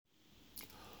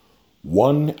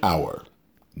1 hour,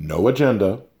 no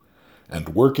agenda, and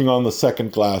working on the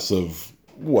second glass of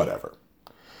whatever.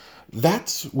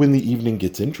 That's when the evening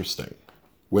gets interesting,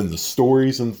 when the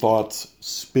stories and thoughts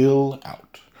spill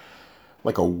out.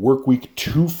 Like a work week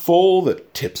too full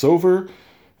that tips over,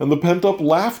 and the pent-up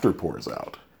laughter pours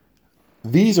out.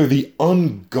 These are the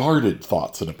unguarded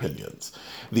thoughts and opinions,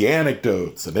 the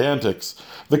anecdotes and antics,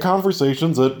 the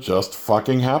conversations that just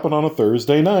fucking happen on a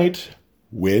Thursday night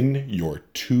when you're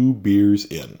 2 beers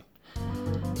in.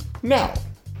 Now,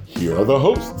 here are the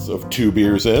hosts of 2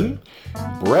 Beers In,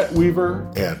 Brett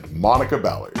Weaver and Monica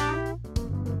Ballard.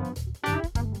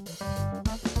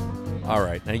 All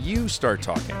right, now you start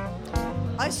talking.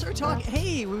 I start talking.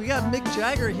 Hey, we got Mick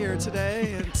Jagger here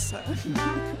today. It's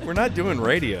We're not doing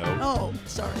radio. oh,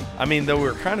 sorry. I mean, though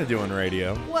we're kind of doing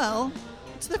radio. Well,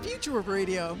 it's the future of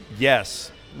radio.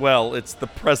 Yes. Well, it's the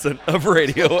present of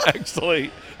radio,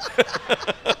 actually.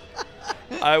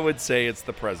 I would say it's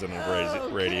the present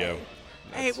of radio.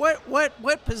 Hey,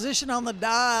 what position on the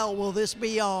dial will this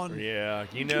be on? Yeah,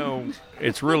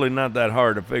 it's really not that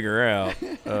hard to figure out.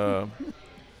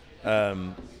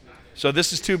 So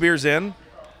this is 2 Beers In.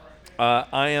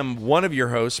 I am one of your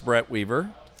hosts, Brett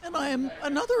Weaver. And I am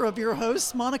another of your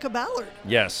hosts, Monica Ballard.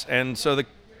 Yes, and so the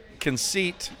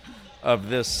conceit of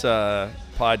this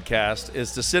podcast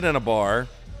is to sit in a bar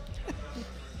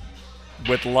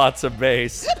with lots of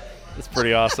bass. It's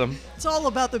pretty awesome. It's all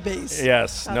about the bass.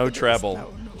 Yes, no treble.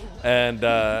 No. And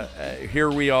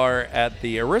here we are at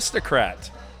the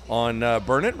Aristocrat on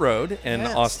Burnett Road in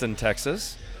Austin,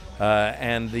 Texas.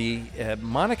 And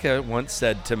Monica once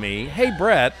said to me, "Hey,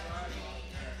 Brett."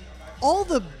 All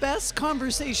the best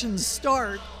conversations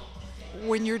start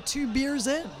when you're 2 beers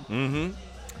in. Mm-hmm.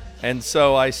 And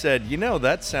so I said,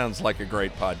 that sounds like a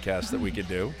great podcast that we could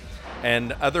do.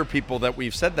 And other people that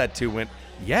we've said that to went,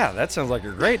 yeah, that sounds like a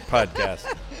great podcast.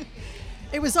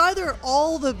 It was either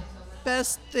all the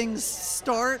best things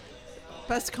start,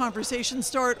 best conversations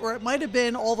start, or it might have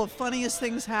been all the funniest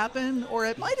things happen, or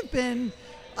it might have been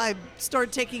I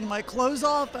start taking my clothes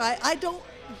off. I don't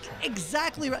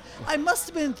exactly. I must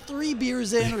have been 3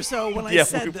 beers in or so when I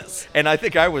said this. And I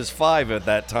think I was 5 at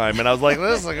that time, and I was like,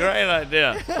 "This is a great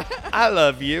idea. I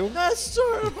love you." Let's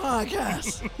start a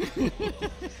podcast.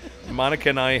 Monica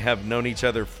and I have known each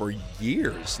other for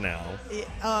years now.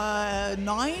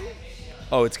 9?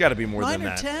 Oh, it's got to be more than 9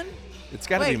 or that. 10? It's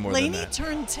got to be more Lainey than that.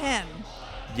 turned 10.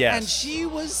 Yes. And she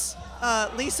was.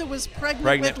 Lisa was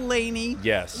pregnant with Lainey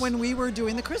when we were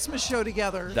doing the Christmas show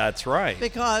together. That's right.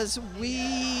 Because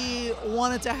we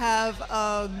wanted to have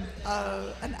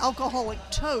an alcoholic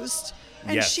toast,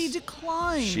 and she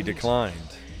declined. She declined.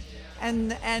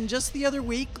 And just the other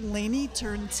week, Lainey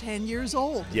turned 10 years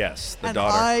old. Yes, the and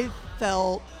daughter. I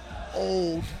felt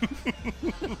old.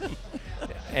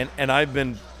 and I've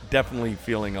been definitely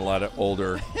feeling a lot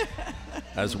older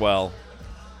as well.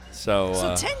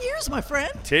 So 10 years, my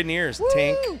friend. 10 years. Woo!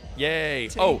 Tink. Yay.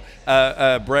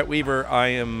 Tink. Brett Weaver, I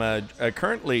am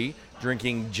currently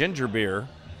drinking ginger beer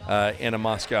in a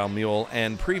Moscow Mule.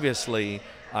 And previously,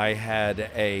 I had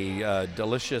a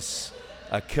delicious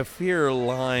kefir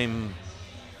lime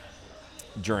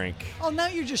drink. Oh, now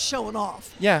you're just showing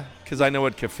off. Yeah, because I know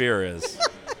what kefir is.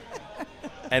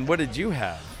 And what did you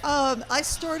have? I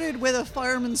started with a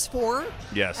Fireman's 4.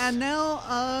 Yes. And now,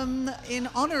 in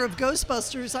honor of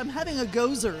Ghostbusters, I'm having a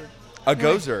Gozer. A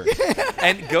Gozer.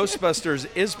 And Ghostbusters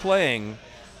is playing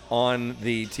on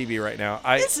the TV right now.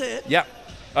 Is it? Yeah.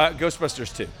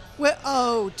 Ghostbusters 2.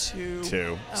 Well, 2.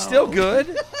 2. Oh. Still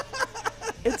good.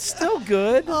 It's still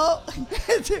good. Oh,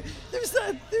 there's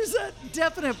that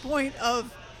definite point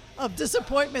of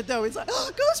disappointment, though. It's like,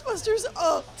 Ghostbusters,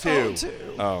 2.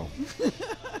 2. Oh.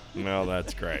 Well,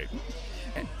 that's great.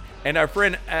 And our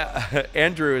friend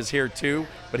Andrew is here, too,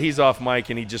 but he's off mic,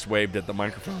 and he just waved at the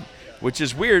microphone, which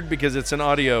is weird because it's an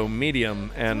audio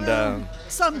medium. And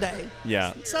someday.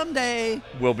 Yeah. Someday.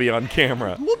 We'll be on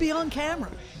camera. We'll be on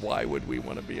camera. Why would we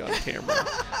want to be on camera?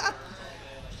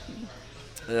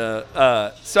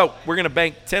 So we're going to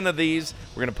bank 10 of these.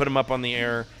 We're going to put them up on the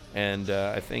air. And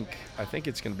I think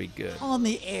it's going to be good. On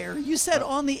the air. You said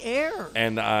on the air.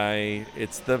 And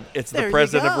it's the There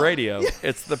president you of go. radio.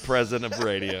 It's the president of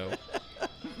radio.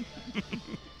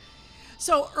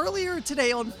 So earlier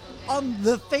today on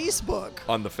the Facebook.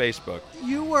 On the Facebook.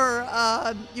 You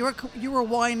were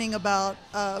whining about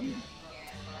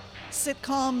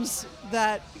sitcoms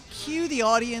that cue the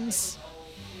audience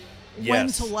when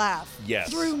to laugh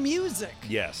through music.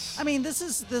 Yes. I mean, this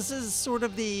is sort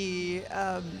of the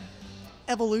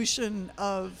evolution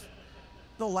of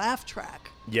the laugh track.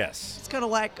 Yes. It's kind of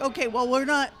like, okay, well, we're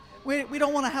not we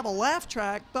don't want to have a laugh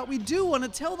track, but we do want to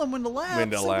tell them when to laugh.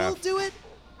 When to so laugh. we'll do it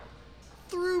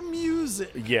through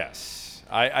music. Yes,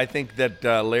 I think that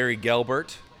Larry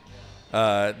Gelbart,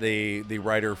 the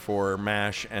writer for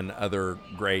MASH and other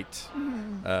great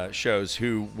shows,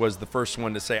 who was the first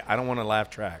one to say, I don't want a laugh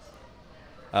track,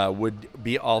 would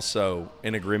be also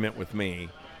in agreement with me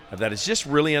that it's just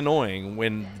really annoying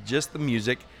when just the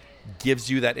music gives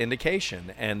you that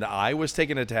indication. And I was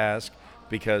taken to task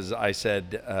because I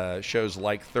said shows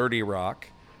like 30 Rock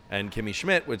and Kimmy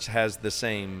Schmidt, which has the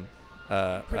same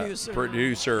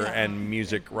producer Yeah. and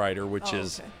music writer, which Oh,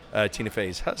 is okay. Tina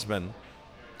Fey's husband.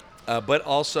 But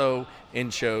also in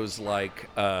shows like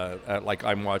I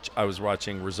was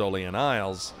watching Rizzoli and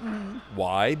Isles. Mm-hmm.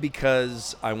 Why?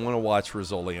 Because I want to watch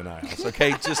Rizzoli and Isles.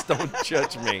 Okay, just don't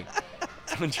judge me.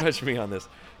 Don't judge me on this,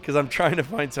 because I'm trying to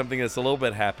find something that's a little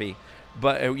bit happy.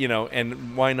 But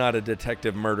and why not a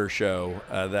detective murder show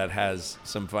that has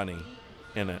some funny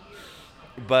in it?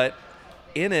 But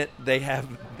in it, they have,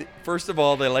 first of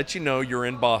all, they let you know you're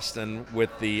in Boston with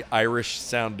the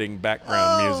Irish-sounding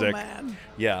background music. Man.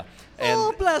 Yeah.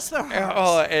 Oh, bless their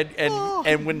hearts.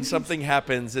 And when something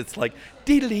happens, it's like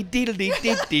deedly deedly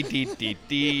dee dee dee dee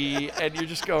dee, and you're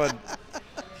just going,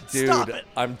 dude, Stop it.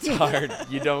 I'm tired.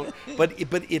 You don't. But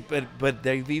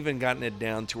they've even gotten it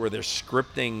down to where they're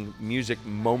scripting music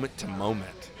moment to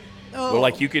moment. Oh. Well,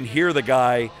 like you can hear the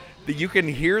guy. You can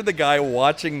hear the guy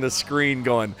watching the screen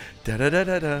going da da da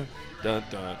da da da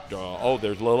da da. Oh,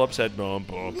 there's a little upset. Bum,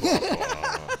 bum, bum, bum.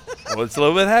 Oh, it's a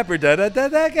little bit happier. Da da da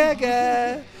da ga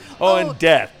ga. Oh, and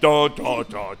death. Da da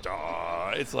da da.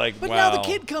 It's like But wow. now the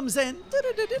kid comes in.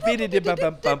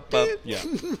 Yeah.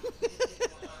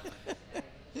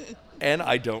 And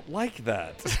I don't like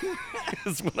that.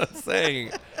 Is what I'm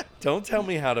saying. Don't tell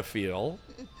me how to feel.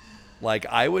 Like,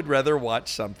 I would rather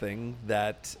watch something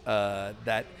that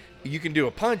that you can do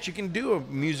a punch. You can do a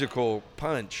musical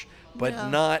punch, but Yeah.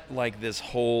 not like this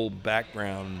whole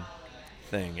background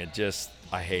thing.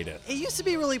 I hate it. It used to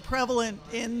be really prevalent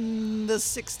in the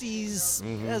 60s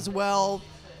Mm-hmm. as well,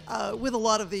 with a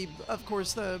lot of of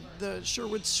course, the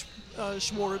Sherwood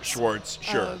Schwartz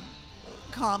Sure.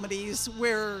 comedies,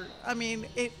 where, I mean,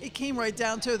 it came right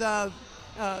down to the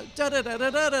da da da da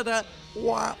da da da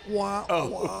wah wah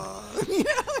wah. You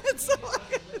know, it's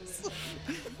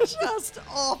just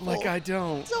awful. Like, I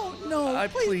don't. Don't know.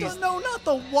 Please. Please don't. No, not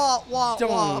the wah wah wah.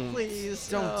 Don't. Please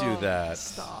Don't do that.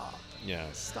 Stop. Yeah.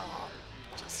 Stop.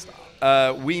 Just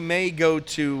stop. We may go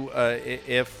to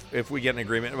if we get an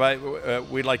agreement.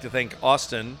 We'd like to thank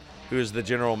Austin, who is the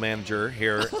general manager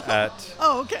here at.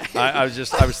 Oh, okay. I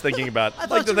was thinking about. I'd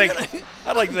like thought to you were thank.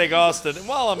 I'd like to thank Austin. And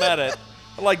while I'm at it,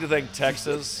 I'd like to thank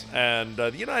Texas and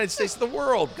the United States, the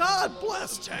world, God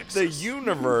bless Texas. the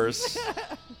universe.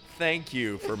 Thank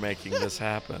you for making this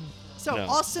happen. So No.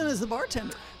 Austin is the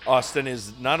bartender. Austin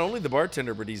is not only the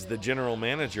bartender, but he's the general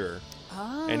manager.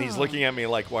 And he's looking at me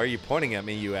like, "Why are you pointing at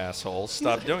me, you asshole?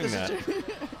 Stop doing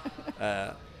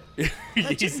that."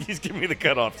 He's giving me the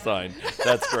cutoff sign.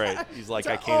 That's great. He's like,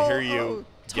 "I can't hear you.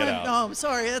 Get time. out." No, I'm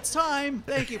sorry. It's time.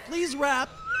 Thank you. Please wrap.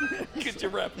 Get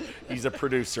your rep. He's a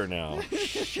producer now.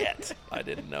 Shit. I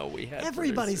didn't know we had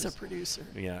Everybody's a producers.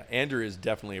 producer. Yeah, Andrew is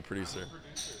definitely a producer.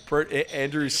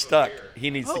 Andrew's stuck. He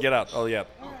needs to get out. Oh, yeah.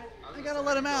 All right. I gotta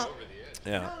let him out.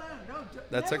 Yeah. No.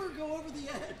 That's never go over the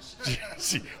edge.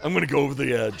 See, I'm going to go over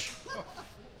the edge.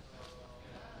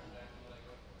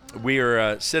 We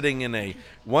are sitting in a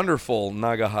wonderful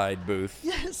Naga hide booth.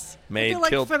 Yes. Made- I feel like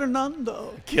killed-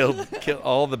 Fernando. Killed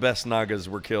all the best Nagas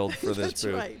were killed for this That's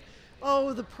booth. right.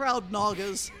 Oh, the proud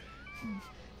Nagas.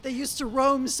 They used to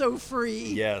roam so free.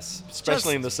 Yes,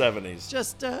 especially in the 70s.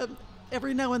 Just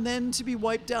every now and then to be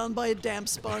wiped down by a damp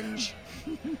sponge.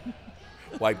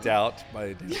 Wiped out by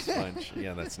a damn sponge.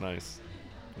 Yeah, that's nice.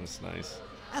 That's nice.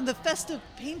 And the festive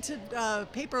painted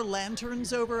paper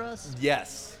lanterns over us.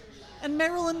 Yes. And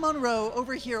Marilyn Monroe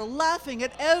over here laughing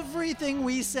at everything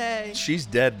we say. She's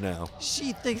dead now.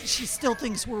 She still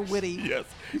thinks we're witty. Yes.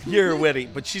 You're witty,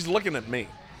 but she's looking at me.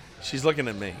 She's looking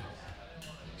at me.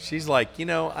 She's like,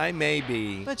 I may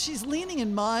be. But she's leaning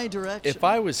in my direction. If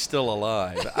I was still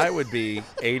alive, I would be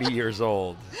 80 years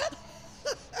old.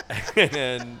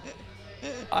 And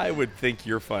I would think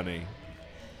you're funny.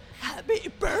 Happy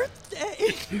birthday.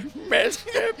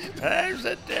 Mr.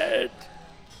 President.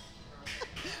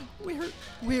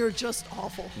 We're just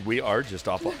awful. We are just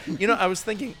awful. I was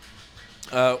thinking,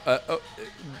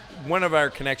 one of our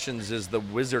connections is the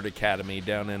Wizard Academy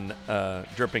down in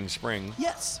Dripping Spring.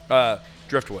 Yes.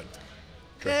 Driftwood.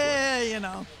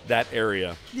 Yeah, That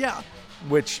area. Yeah.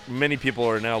 Which many people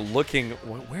are now looking,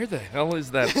 where the hell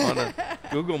is that on a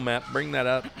Google map? Bring that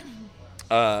up.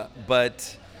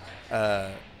 But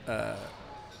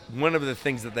one of the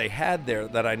things that they had there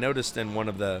that I noticed in one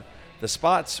of the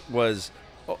spots was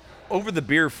over the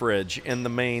beer fridge in the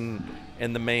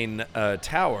main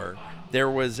tower. There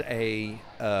was a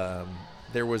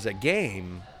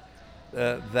game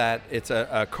that it's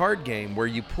a card game where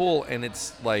you pull and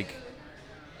it's like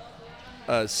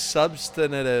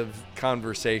substantive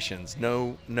conversations,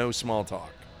 no small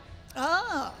talk.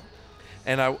 Ah.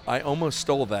 And I almost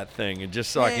stole that thing, and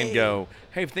just so I can go,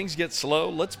 hey, if things get slow,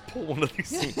 let's pull one of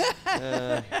these things.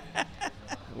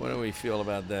 What do we feel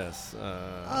about this?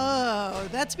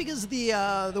 That's because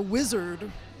the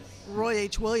wizard, Roy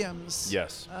H. Williams,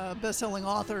 Yes. best-selling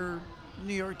author,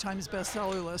 New York Times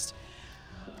bestseller list.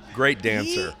 Great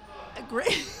dancer.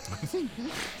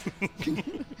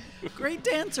 Great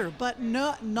dancer, but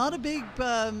not a big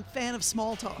fan of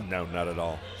small talk. No, not at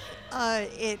all.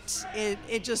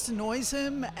 It just annoys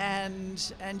him,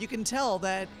 and you can tell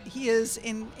that he is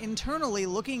internally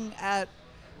looking at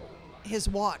his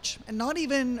watch, and not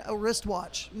even a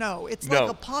wristwatch. No, it's like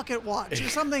a pocket watch or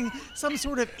something, some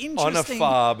sort of interesting on a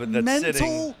fob that's mental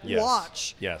sitting, yes,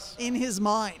 watch yes. in his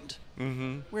mind,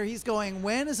 where he's going,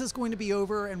 when is this going to be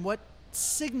over, and what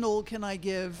signal can I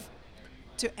give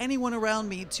to anyone around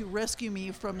me to rescue me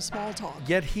from small talk?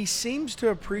 Yet he seems to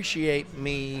appreciate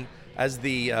me, as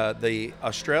the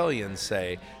Australians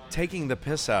say, taking the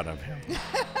piss out of him.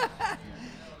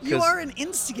 You are an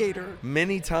instigator.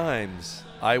 Many times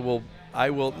I will.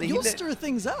 You'll stir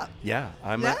things up. Yeah,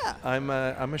 I'm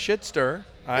a shit stir.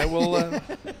 I will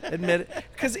admit it,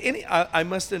 because I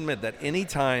must admit that any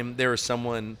time there is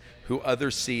someone who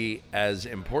others see as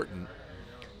important,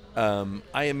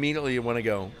 I immediately want to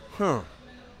go, can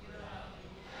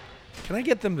I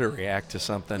get them to react to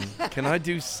something? Can I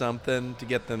do something to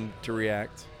get them to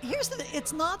react? Here's the thing.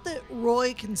 It's not that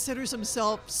Roy considers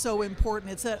himself so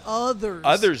important. It's that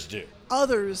others do.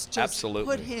 Others just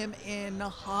Absolutely. put him in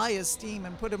high esteem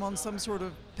and put him on some sort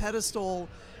of pedestal,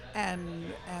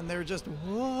 and they're just,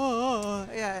 whoa.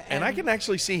 Yeah. And I can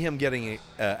actually see him getting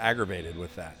aggravated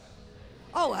with that.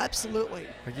 Oh, absolutely.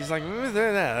 Like he's like,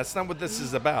 that's not what this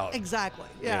is about. Exactly.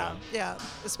 Yeah.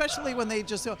 Especially when they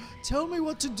just go, tell me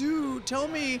what to do. Tell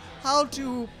me how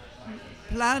to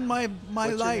plan my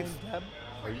What's life. your name,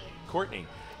 Deb? Courtney.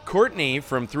 Courtney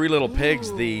from Three Little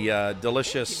Pigs, the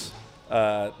delicious,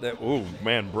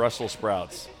 Brussels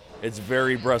sprouts. It's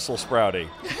very Brussels sprouty.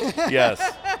 Yes.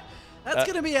 That's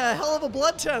going to be a hell of a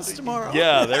blood test tomorrow.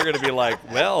 Yeah, they're going to be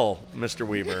like, well, Mr.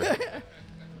 Weaver.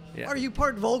 Yeah. Are you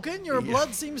part Vulcan? Your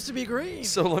blood seems to be green.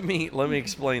 So let me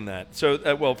explain that. So,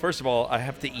 first of all, I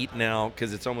have to eat now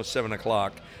because it's almost 7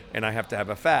 o'clock, and I have to have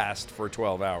a fast for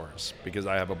 12 hours because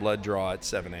I have a blood draw at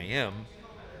 7 a.m.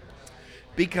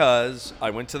 Because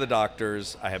I went to the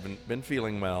doctors. I haven't been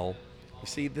feeling well. You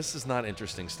see, this is not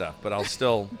interesting stuff, but I'll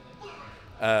still...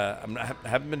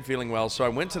 haven't been feeling well, so I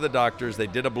went to the doctors. They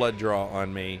did a blood draw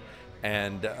on me,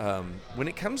 and when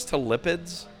it comes to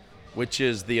lipids, which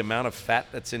is the amount of fat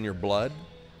that's in your blood,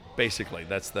 basically,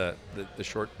 that's the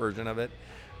short version of it,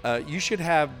 you should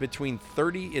have between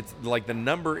 30, it's like the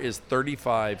number is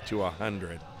 35 to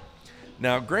 100.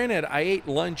 Now, granted, I ate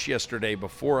lunch yesterday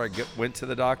before I went to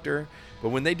the doctor, but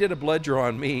when they did a blood draw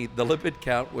on me, the lipid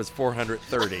count was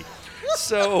 430.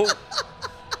 So...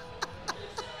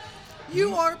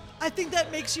 I think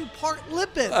that makes you part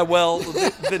lipid.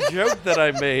 The joke that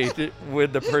I made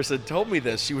when the person told me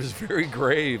this, she was very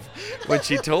grave when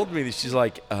she told me this. She's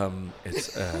like,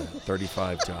 it's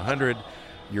 35 to 100.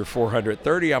 You're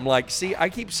 430. I'm like, see, I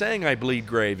keep saying I bleed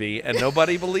gravy, and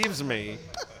nobody believes me.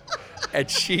 And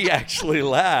she actually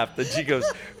laughed, and she goes,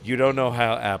 you don't know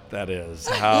how apt that is,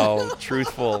 how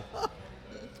truthful.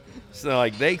 So,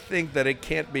 like, they think that it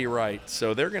can't be right,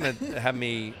 so they're going to have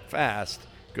me fast,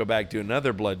 go back to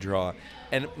another blood draw,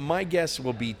 and my guess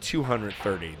will be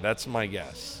 230. That's my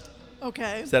guess.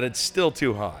 Okay. That it's still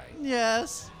too high.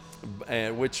 Yes.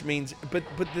 Which means,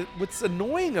 what's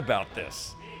annoying about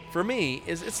this for me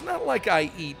is it's not like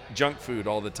I eat junk food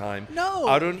all the time. No.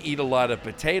 I don't eat a lot of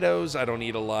potatoes. I don't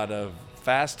eat a lot of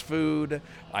fast food.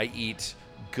 I eat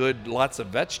lots of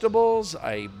vegetables.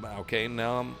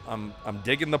 Now I'm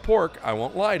digging the pork. I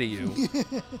won't lie to you.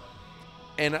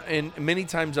 And many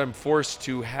times I'm forced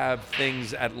to have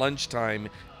things at lunchtime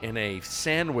in a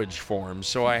sandwich form,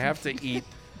 so I have to eat,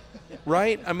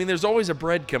 right? I mean, there's always a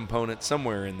bread component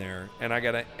somewhere in there, and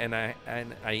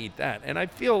I eat that, and I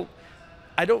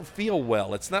don't feel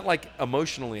well. It's not like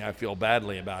emotionally I feel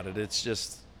badly about it. It's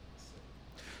just,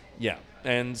 yeah.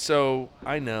 And so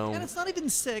I know. And it's not even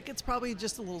sick. It's probably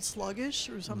just a little sluggish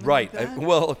or something right. like that.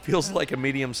 It feels like a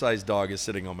medium-sized dog is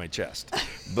sitting on my chest,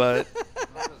 but.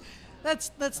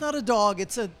 That's not a dog.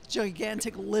 It's a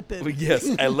gigantic lipid. Yes,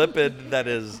 a lipid that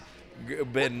has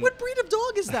been What breed of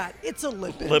dog is that? It's a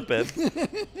lipid.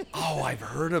 lipid. Oh, I've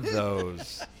heard of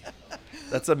those.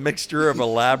 That's a mixture of a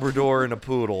Labrador and a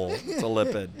poodle. It's a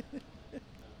lipid.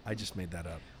 I just made that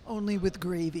up. Only with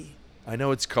gravy. I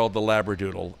know it's called the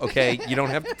Labradoodle. Okay, you don't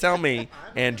have to tell me,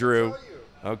 Andrew.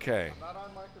 Okay. I'm not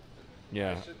on microphone.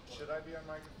 Yeah. Should I be on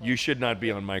microphone? You should not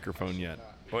be on microphone yet.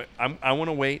 But I want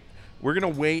to wait. We're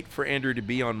going to wait for Andrew to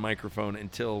be on microphone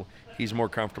until he's more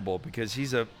comfortable because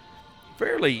he's a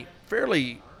fairly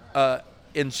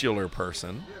insular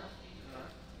person.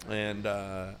 And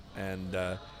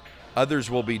others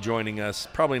will be joining us,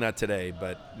 probably not today,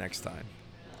 but next time.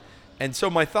 And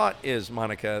so my thought is,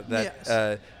 Monica, that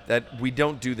Yes. that we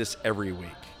don't do this every week,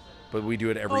 but we do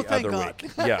it every thank other God.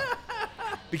 week. Yeah.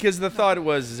 Because the thought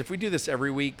was, is if we do this every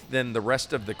week, then the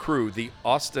rest of the crew, the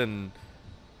Austin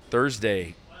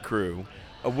Thursday crew,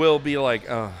 will be like,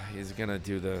 oh,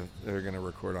 they're going to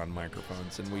record on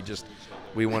microphones. And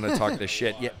we want to talk this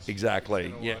shit. Yeah,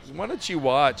 exactly. Yeah. Why don't you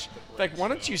watch? In fact, why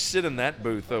don't you sit in that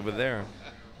booth over there?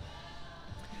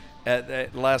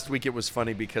 Last week it was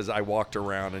funny because I walked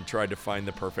around and tried to find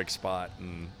the perfect spot.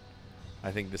 And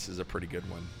I think this is a pretty good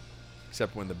one,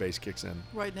 except when the bass kicks in.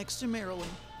 Right next to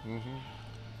Maryland. Mm-hmm.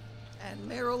 And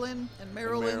Maryland, and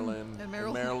Maryland, and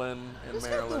Maryland. Maryland, and It's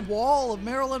got the Maryland. wall of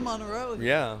Marilyn Monroe.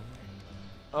 Yeah.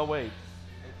 Oh, wait.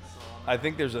 I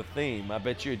think there's a theme. I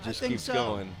bet you it just think keeps so.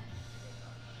 going.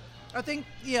 I think,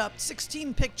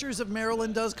 16 pictures of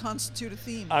Maryland does constitute a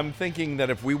theme. I'm thinking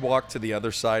that if we walk to the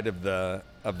other side of the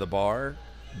bar,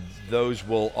 those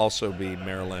will also be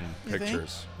Maryland You think?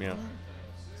 pictures. Yeah.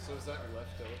 So is that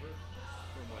left over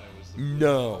from when I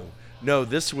was No,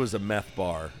 this was a meth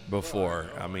bar before.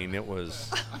 I mean, it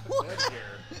was.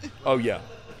 Oh yeah.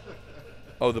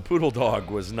 Oh, the poodle dog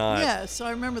was not. Yes,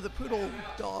 I remember the poodle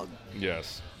dog.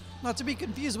 Yes. Not to be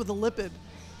confused with the lipid.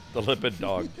 The lipid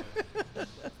dog.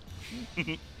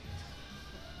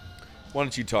 Why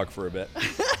don't you talk for a bit?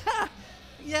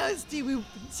 Yeah, Steve, we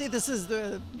say this is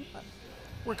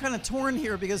we're kind of torn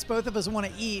here because both of us want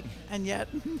to eat, and yet,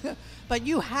 but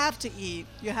you have to eat.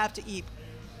 You have to eat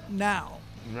now.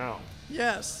 No.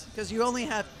 Yes, because you only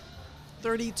have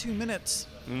 32 minutes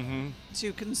Mm-hmm.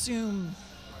 to consume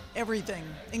everything,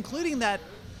 including that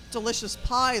delicious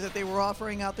pie that they were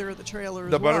offering out there at the trailer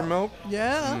as The well. buttermilk?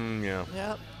 Yeah. Yeah.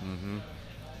 Yep.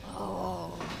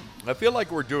 I feel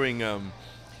like we're doing.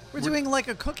 We're doing like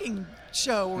a cooking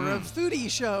show or Mm. a foodie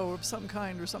show of some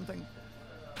kind or something.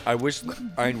 I wish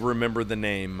I remember the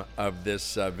name of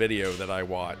this video that I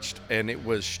watched, and it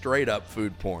was straight up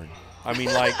food porn. I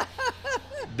mean, like,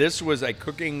 this was a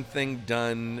cooking thing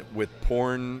done with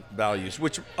porn values,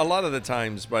 which a lot of the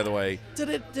times, by the way, Did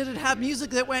it have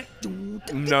music that went?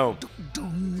 no,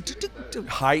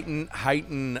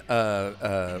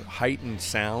 Oh, heightened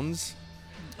sounds.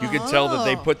 You could tell that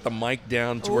they put the mic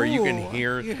down to where you can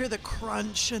hear. You hear the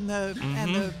crunch and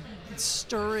the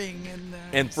stirring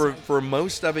And for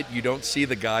most of it, you don't see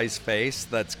the guy's face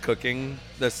that's cooking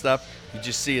this stuff. You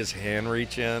just see his hand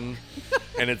reach in,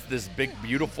 and it's this big,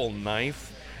 beautiful knife.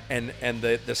 And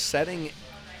the setting,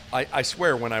 I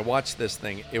swear, when I watched this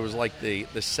thing, it was like the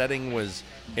setting was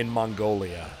in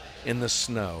Mongolia, in the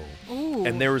snow. Ooh.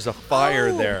 And there was a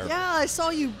fire there. Yeah, I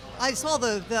saw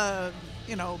the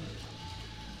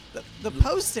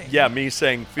posting. Yeah, me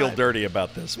saying, feel But- dirty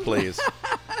about this, please.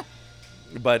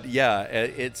 But yeah,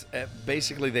 it's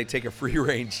basically they take a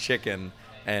free-range chicken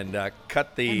and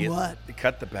cut the And what?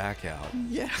 cut the back out.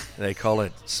 Yeah. They call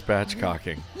it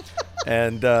spatchcocking,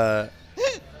 and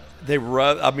they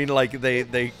rub. I mean, like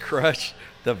they crush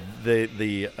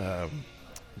the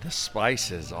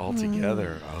spices all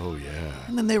together. Oh yeah.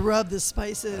 And then they rub the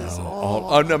spices.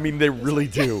 Oh, no, I mean, they really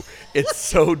do. It's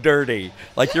so dirty.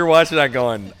 Like, you're watching that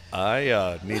going,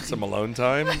 I need some alone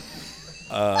time.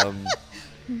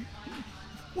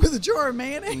 With a jar of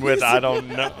mayonnaise. I don't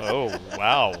know. Oh,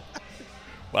 wow.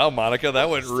 Wow, Monica, that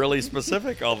went really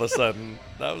specific all of a sudden.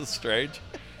 That was strange.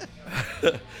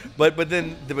 but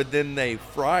then they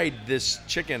fried this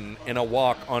chicken in a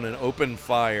wok on an open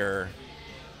fire.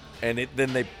 And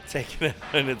then they take it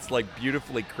and it's like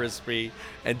beautifully crispy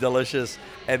and delicious,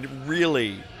 and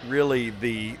really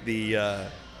the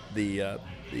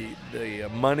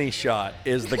money shot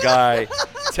is the guy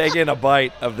taking a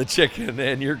bite of the chicken,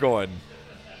 and you're going,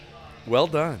 well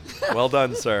done,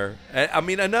 sir. I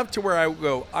mean, enough to where I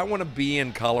go, I want to be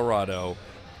in Colorado,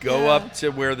 go Yeah. up to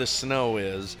where the snow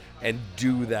is, and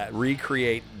do that,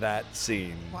 recreate that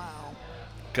scene. Wow.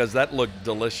 Because that looked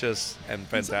delicious and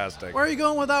fantastic. Where are you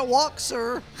going with that walk,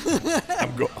 sir?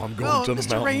 I'm going Oh, to the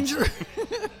Mr. mountains. Ranger.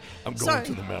 I'm going Sorry.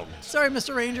 to the mountains. Sorry,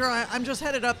 Mr. Ranger. I'm just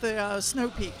headed up the snow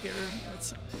peak here.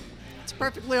 It's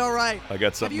perfectly all right. I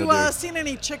got something Have to you do. seen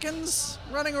any chickens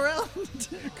running around?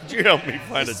 Could you help me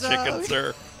find a So- chicken,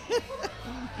 sir?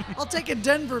 I'll take a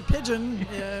Denver pigeon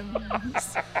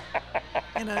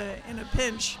in a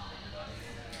pinch.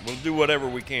 We'll do whatever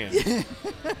we can.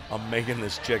 I'm making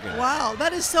this chicken. Wow,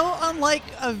 that is so unlike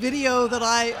a video that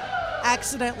I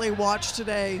accidentally watched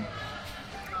today.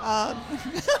 Why,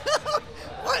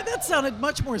 that sounded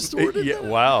much more sordid. Yeah, than-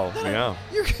 wow. than- Yeah.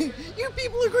 You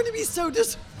people are going to be so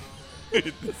This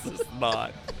is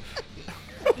not.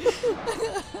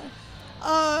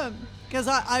 because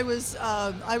I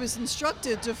was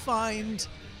instructed to find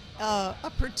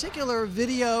a particular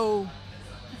video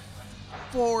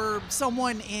for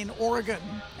someone in Oregon,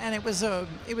 and it was a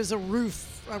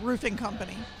roofing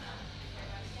company.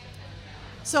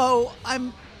 So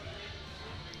I'm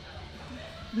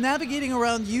navigating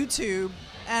around YouTube,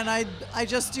 and I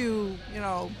just do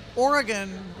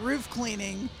Oregon roof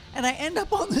cleaning, and I end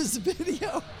up on this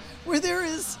video where there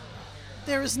is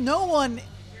no one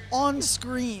on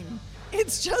screen.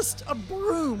 It's just a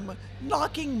broom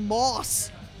knocking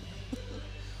moss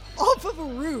off of a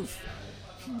roof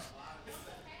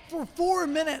for 4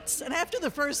 minutes. And after the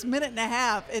first minute and a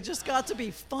half, it just got to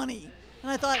be funny. And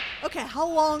I thought, okay, how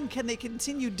long can they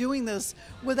continue doing this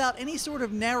without any sort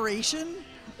of narration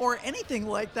or anything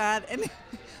like that? And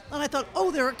I thought,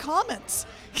 oh, there are comments.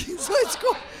 So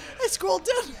I scrolled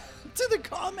down to the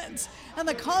comments, and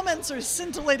the comments are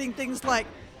scintillating things like,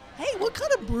 hey, what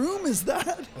kind of broom is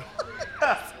that?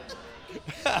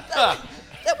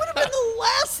 That would have been the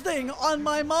last thing on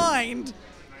my mind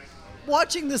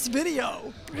watching this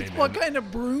video. Hey, What man. kind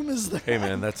of broom is that? Hey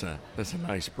man, that's a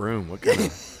nice broom. What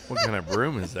kind of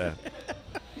broom is that?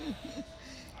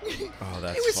 Oh,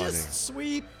 that's It was funny. just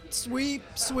sweep, sweep,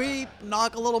 sweep,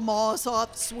 knock a little moss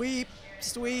off, sweep,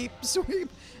 sweep, sweep,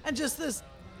 and just this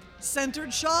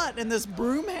centered shot and this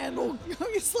broom handle.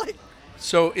 It's like,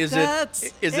 So is That's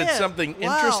it it. something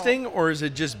Wow. interesting, or is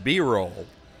it just B-roll?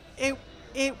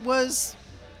 it was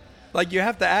Like, you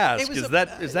have to ask, It was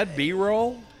is that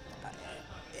B-roll?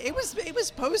 it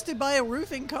was posted by a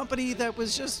roofing company that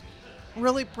was just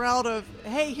really proud of,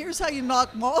 hey, here's how you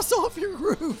knock moss off your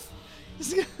roof.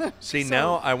 See, So-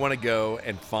 now I want to go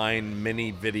and find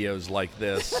many videos like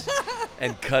this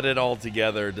and cut it all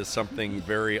together to something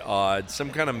very odd, some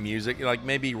kind of music, like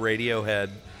maybe Radiohead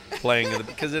playing,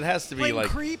 because it has to be Playing like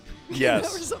Creep,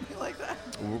 Yes. or something like that.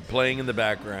 playing in the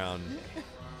background.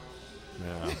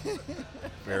 Yeah,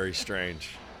 very strange.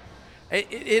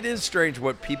 It is strange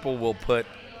what people will put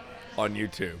on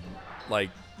YouTube. Like,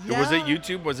 was it Yeah.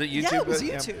 YouTube? Was it YouTube? Yeah, it was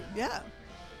YouTube. Yeah.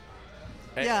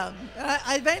 Eh. Yeah. And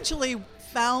I eventually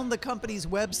found the company's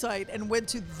website and went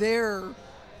to their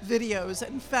videos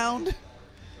and found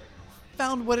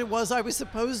what it was I was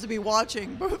supposed to be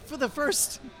watching. But for the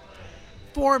first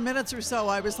 4 minutes or so,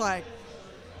 I was like,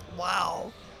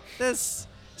 wow,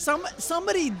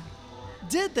 somebody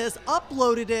did this,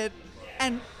 uploaded it,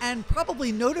 and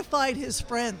probably notified his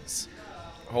friends.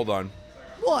 Hold on.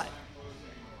 What?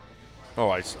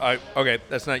 Oh, okay,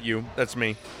 that's not you. That's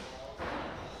me.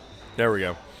 There we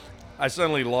go. I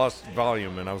suddenly lost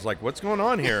volume, and I was like, what's going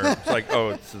on here? It's like,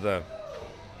 oh,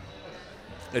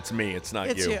 it's me. It's not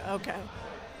It's you. you. Okay.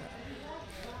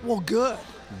 Well, good.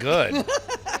 Good.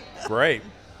 Great.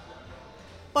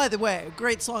 By the way, a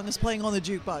great song is playing on the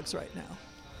jukebox right now.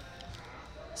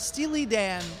 Steely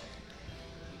Dan.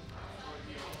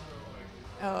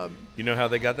 You know how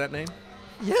they got that name?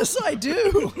 Yes, I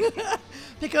do.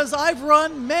 Because I've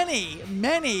run many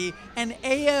an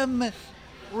AM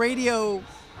radio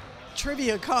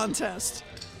trivia contest.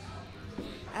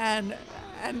 And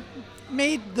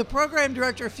made the program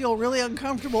director feel really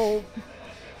uncomfortable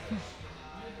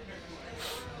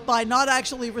by not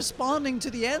actually responding to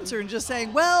the answer and just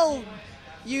saying, well,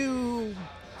 you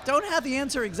don't have the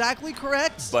answer exactly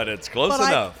correct. But it's close but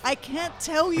enough. I can't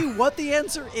tell you what the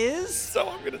answer is, So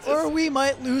I'm going to or we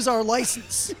might lose our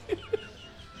license.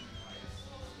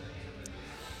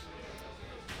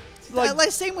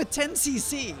 Like same with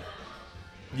 10cc,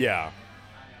 Yeah.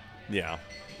 Yeah.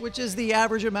 which is the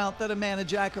average amount that a man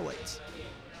ejaculates.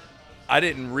 I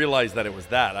didn't realize that it was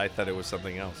that. I thought it was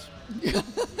something else.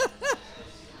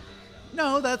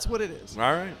 No, that's what it is.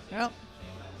 All right. Yep.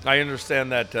 I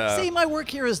understand that. See, my work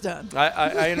here is done.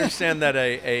 I understand that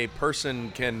a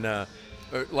person can,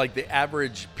 like the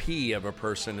average pee of a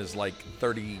person is like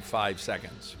 35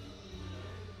 seconds.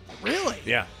 Really?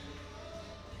 Yeah.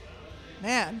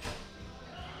 Man,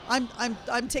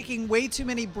 I'm taking way too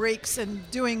many breaks and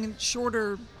doing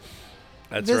shorter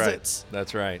That's visits. right.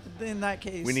 That's right. In that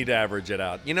case, We need to average it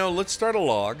out. Let's start a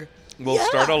log. We'll Yeah,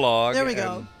 start a log. There we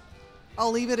go. and-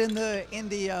 I'll leave it in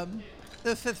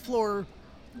the fifth floor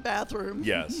bathroom.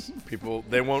 Yes, people.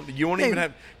 They won't. You won't They- even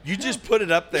have. You just put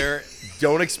it up there.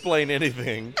 Don't explain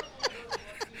anything.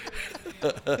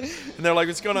 And they're like,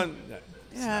 "What's going on?"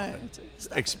 Yeah.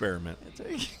 Experiment.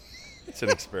 It's It's an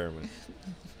experiment.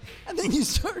 and then you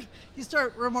start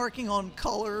remarking on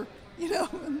color,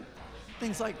 and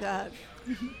things like that.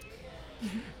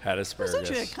 Had It's asparagus.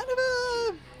 actually a kind of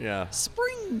a Yeah.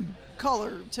 spring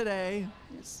color today.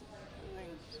 It's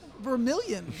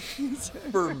vermilion.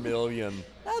 Vermilion.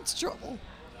 That's trouble.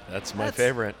 That's my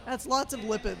favorite. That's lots of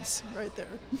lipids right there.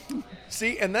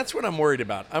 See, and that's what I'm worried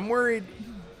about. I'm worried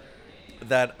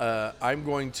that I'm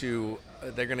going to.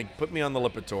 They're going to put me on the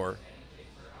Lipitor,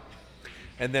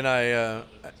 and then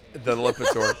the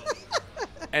Lipitor,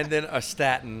 and then a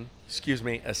statin. Excuse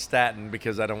me, a statin,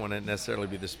 because I don't want to necessarily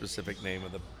be the specific name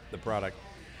of the product,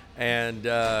 and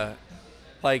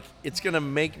it's going to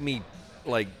make me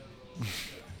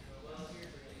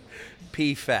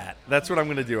pee fat. That's what I'm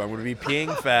going to do. I'm going to be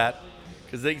peeing fat.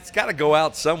 Because it's got to go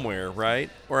out somewhere, right?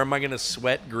 Or am I going to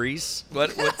sweat grease?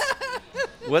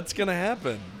 What's going to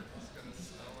happen?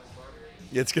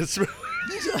 It's going to smell.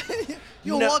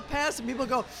 You'll No. walk past and people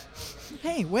go,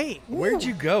 "Hey, wait, Where'd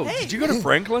you go? Hey." Did you go to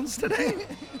Franklin's today?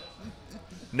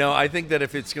 No, I think that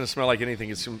if it's going to smell like anything,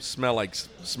 it's going to smell like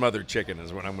smothered chicken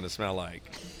is what I'm going to smell like.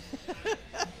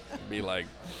 Be like,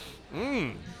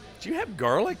 did you have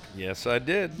garlic? Yes, I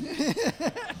did.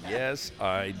 Yes,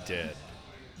 I did.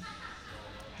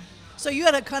 So you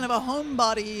had a kind of a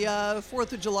homebody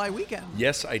 4th of July weekend.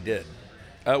 Yes, I did.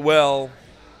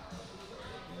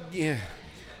 Yeah.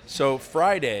 So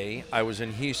Friday, I was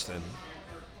in Houston,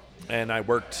 and I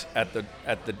worked at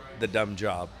the dumb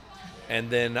job, and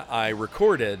then I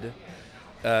recorded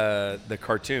the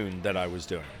cartoon that I was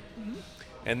doing,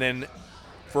 and then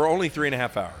for only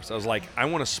 3.5 hours, I was like, I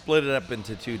want to split it up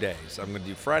into 2 days. I'm going to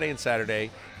do Friday and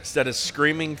Saturday instead of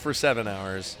screaming for 7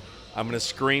 hours. I'm going to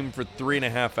scream for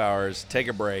 3.5 hours, take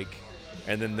a break,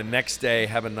 and then the next day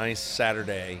have a nice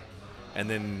Saturday, and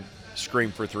then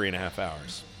scream for 3.5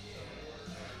 hours.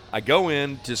 I go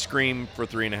in to scream for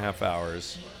 3.5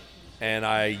 hours, and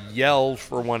I yell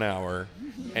for 1 hour,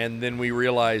 and then we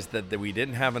realized that we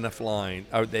didn't have enough line.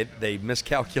 They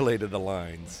miscalculated the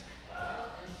lines,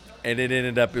 and it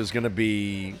ended up it was going to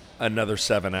be another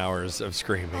 7 hours of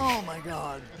screaming. Oh my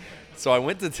God. So I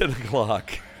went to 10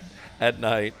 o'clock at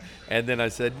night, and then I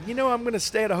said, I'm going to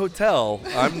stay at a hotel.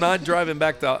 I'm not driving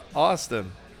back to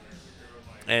Austin.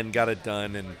 And got it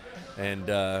done, and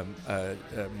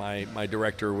my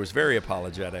director was very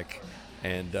apologetic,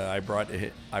 and I brought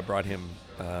him.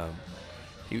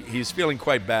 He's feeling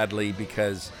quite badly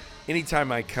because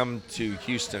anytime I come to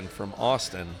Houston from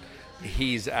Austin,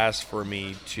 he's asked for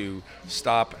me to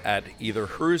stop at either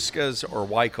Hruska's or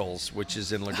Weichels, which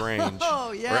is in LaGrange,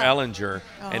 Oh, yeah. or Ellinger,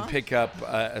 and pick up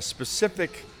a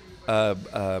specific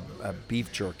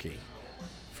beef jerky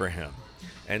for him.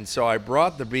 And so I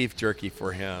brought the beef jerky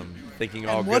for him, thinking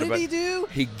all And good what about did he do?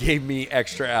 He gave me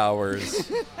extra hours,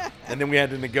 and then we had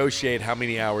to negotiate how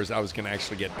many hours I was going to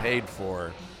actually get paid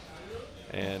for.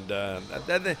 And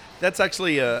that's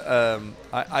actually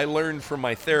I learned from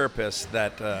my therapist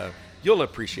that you'll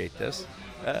appreciate this,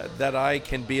 that I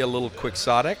can be a little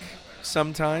quixotic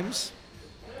sometimes.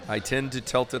 I tend to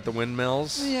tilt at the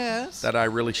windmills Yes. that I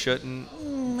really shouldn't.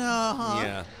 Uh-huh.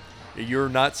 Yeah. You're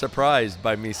not surprised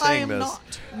by me I saying am this.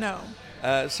 not.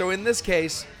 No. So in this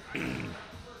case,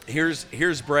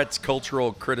 here's Brett's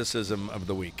cultural criticism of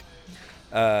the week.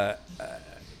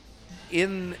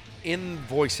 In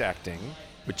voice acting,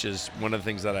 which is one of the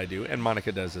things that I do, and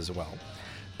Monica does as well.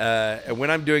 When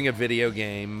I'm doing a video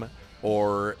game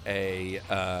or in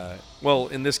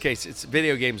this case, it's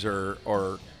video games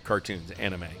or cartoons,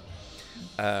 anime.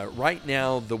 Right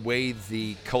now, the way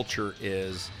the culture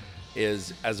is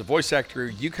as a voice actor,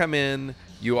 you come in,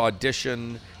 you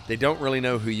audition, they don't really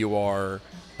know who you are.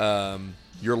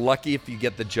 You're lucky if you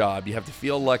get the job. You have to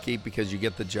feel lucky because you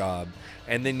get the job.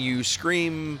 And then you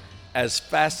scream as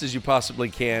fast as you possibly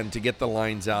can to get the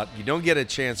lines out. You don't get a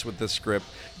chance with the script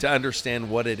to understand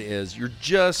what it is. You're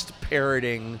just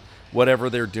parroting whatever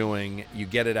they're doing. You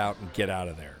get it out and get out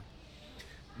of there.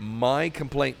 My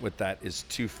complaint with that is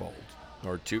twofold.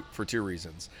 For two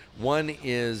reasons. One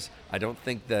is I don't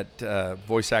think that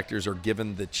voice actors are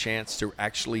given the chance to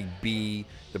actually be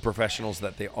the professionals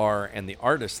that they are and the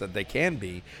artists that they can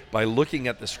be by looking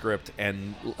at the script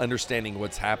and understanding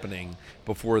what's happening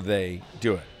before they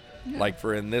do it. Yeah. Like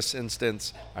for in this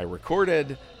instance, I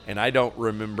recorded and I don't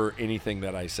remember anything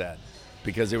that I said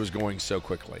because it was going so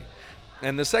quickly.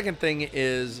 And the second thing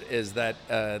is that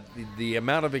the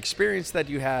amount of experience that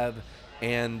you have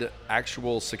and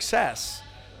actual success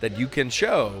that you can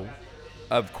show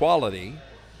of quality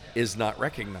is not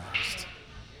recognized.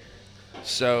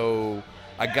 So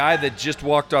a guy that just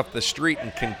walked off the street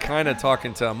and can kind of talk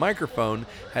into a microphone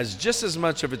has just as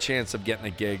much of a chance of getting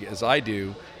a gig as I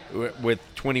do with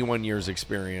 21 years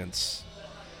experience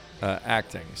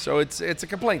acting. So it's a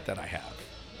complaint that I have.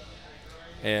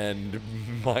 And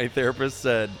my therapist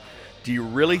said, do you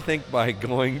really think by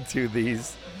going to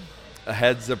these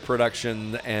heads of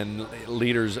production and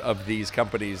leaders of these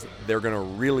companies, they're going to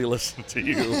really listen to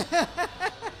you?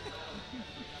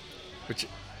 Which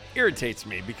irritates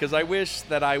me because I wish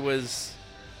that I was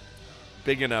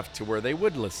big enough to where they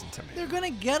would listen to me. They're going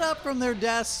to get up from their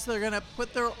desks. They're going to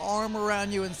put their arm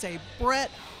around you and say,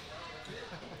 Brett.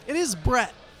 It is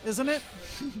Brett, isn't it?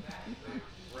 That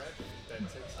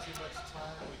takes too much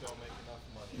time. We don't make enough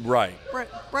money. Right.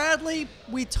 Bradley,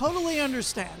 we totally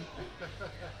understand.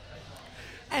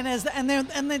 And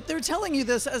they're telling you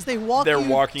this as they walk They're you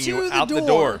walking to you the out door. the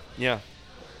door. Yeah.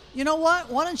 You know what?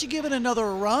 Why don't you give it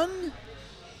another run?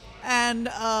 And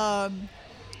I'm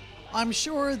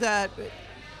sure that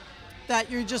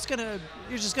you're just gonna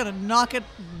knock it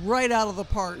right out of the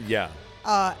park. Yeah.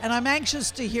 And I'm anxious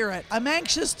to hear it. I'm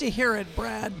anxious to hear it,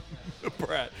 Brad.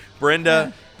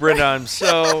 Brenda, I'm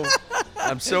so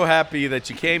happy that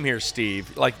you came here,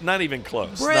 Steve. Like, not even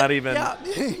close. Yeah.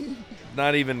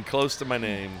 Not even close to my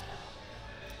name.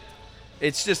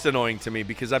 It's just annoying to me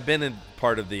because I've been in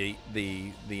part of the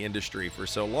industry for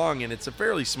so long, and it's a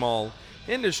fairly small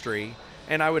industry,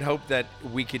 and I would hope that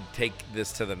we could take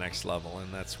this to the next level,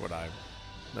 and that's what I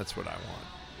want.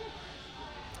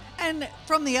 And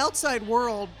from the outside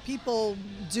world, people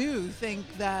do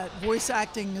think that voice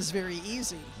acting is very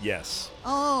easy. Yes.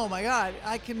 Oh my God,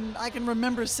 I can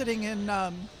remember sitting in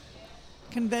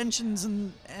conventions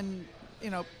and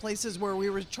places where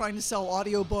we were trying to sell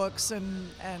audiobooks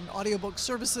and audiobook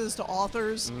services to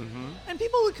authors, and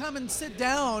people would come and sit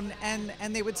down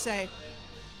and they would say,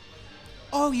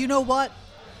 "Oh, you know what?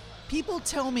 People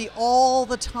tell me all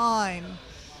the time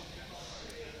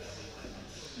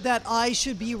that I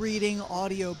should be reading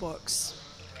audiobooks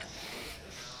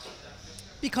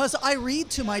because I read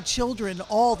to my children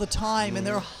all the time and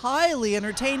they're highly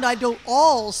entertained. I do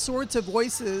all sorts of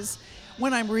voices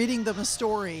when I'm reading them a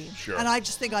story. Sure. And I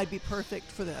just think I'd be perfect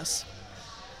for this."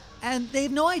 And they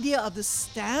have no idea of the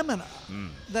stamina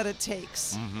that it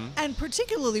takes. And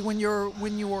particularly when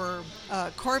you're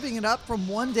carving it up from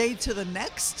one day to the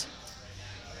next,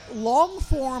 long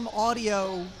form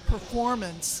audio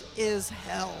performance is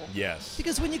hell. Yes.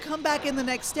 Because when you come back in the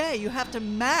next day, you have to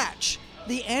match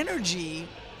the energy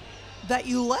that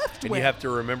you left And with. you have to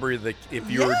remember that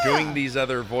if you were doing these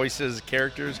other voices,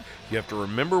 characters, you have to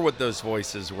remember what those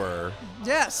voices were.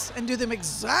 Yes, and do them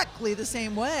exactly the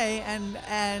same way. And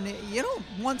you don't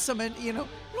want you don't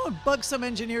bug some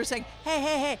engineer saying,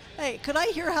 hey, could I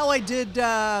hear how I did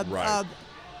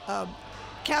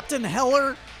Captain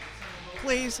Heller?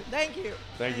 Please. Thank you.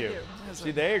 Thank you.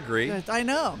 See, they agree. I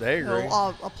know. They agree.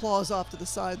 Applause off to the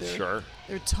side there. Sure.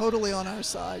 They're totally on our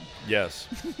side. Yes.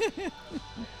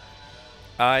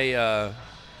 And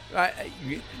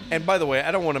by the way,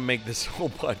 I don't want to make this whole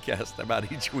podcast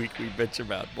about each week we bitch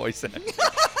about voice acting.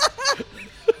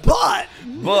 But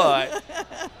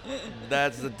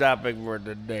that's the topic for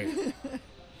today.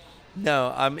 No,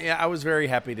 I was very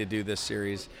happy to do this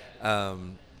series,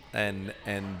 and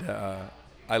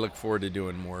I look forward to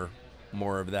doing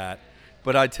more of that.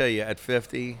 But I tell you, at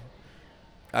 50,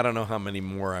 I don't know how many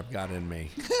more I've got in me.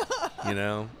 You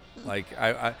know, like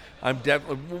I'm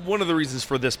definitely one of the reasons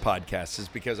for this podcast is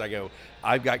because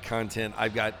I've got content,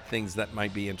 I've got things that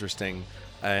might be interesting.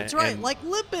 That's right, like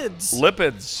lipids.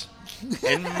 Lipids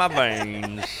in my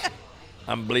veins.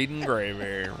 I'm bleeding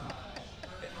gravy.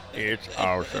 It's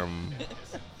awesome.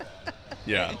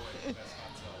 Yeah.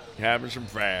 Having some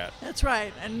fat. That's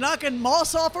right, and knocking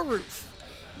moss off a roof.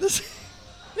 This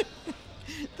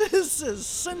is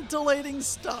scintillating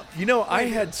stuff. You know, I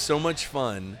had so much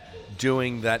fun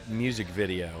doing that music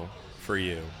video for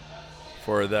you,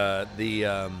 for the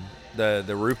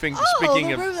roofing.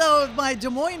 Speaking of my Des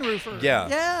Moines roofer.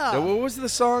 Yeah. What was the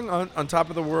song on Top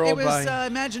of the World? It was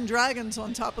Imagine Dragons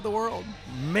on Top of the World.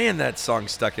 Man, that song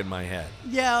stuck in my head.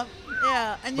 Yeah.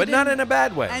 And but not in a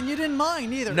bad way. And you didn't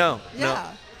mind either. No.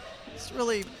 It's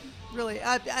really.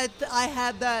 I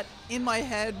had that in my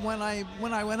head when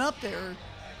I went up there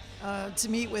to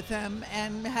meet with them,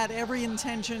 and had every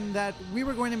intention that we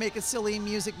were going to make a silly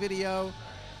music video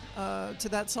to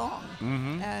that song,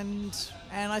 and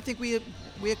I think we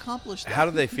accomplished that. How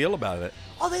do they feel about it?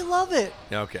 Oh, they love it.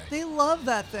 Okay. They love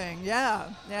that thing. Yeah.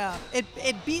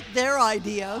 It beat their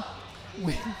idea,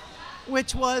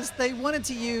 which was they wanted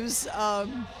to use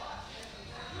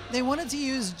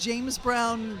James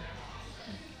Brown,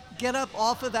 "Get Up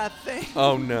Off of That Thing."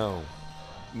 Oh no.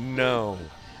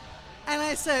 And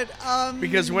I said,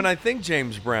 Because when I think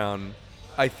James Brown,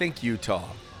 I think Utah.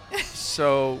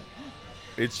 So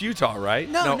it's Utah, right?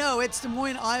 no, it's Des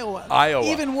Moines, Iowa.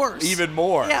 Even worse. Even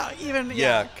more.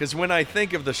 Yeah. Because when I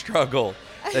think of the struggle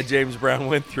that James Brown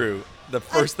went through, the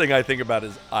first thing I think about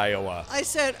is Iowa. I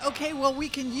said, okay, well, we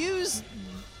can use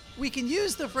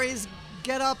the phrase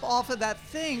 "get up off of that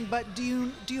thing," but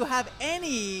do you have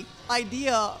any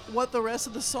idea what the rest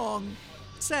of the song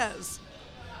says?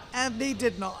 And they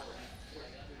did not.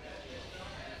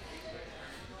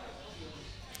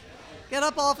 Get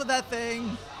up off of that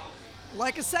thing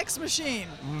like a sex machine.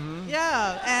 Mm-hmm.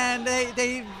 Yeah, and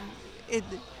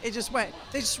it just went.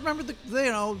 They just remembered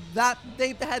that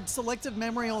they had selective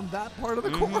memory on that part of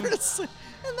the chorus, and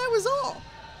that was all.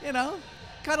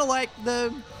 Kind of like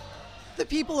the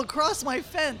people across my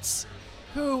fence,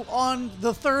 who on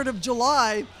the 3rd of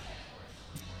July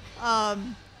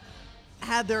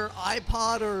had their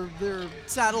iPod or their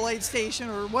satellite station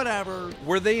or whatever.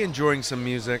 Were they enjoying some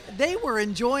music? They were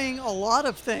enjoying a lot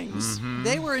of things. Mm-hmm.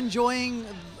 They were enjoying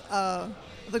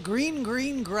the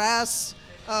green grass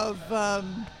of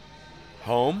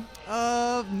Home?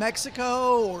 of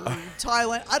Mexico or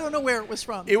Thailand. I don't know where it was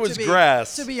from. It was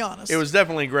grass. To be honest. It was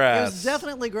definitely grass. It was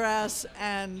definitely grass,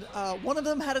 and one of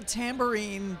them had a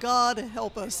tambourine. God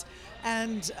help us,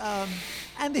 and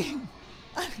they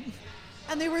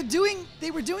and they were doing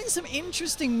some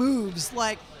interesting moves.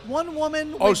 Like one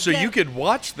woman. Oh, would so get- you could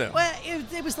watch them. Well,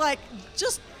 it was like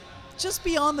just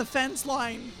beyond the fence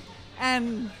line,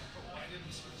 and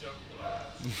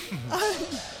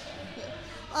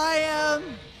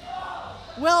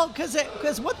well,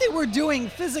 because what they were doing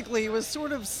physically was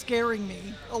sort of scaring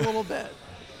me a little bit.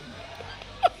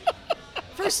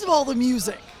 First of all, the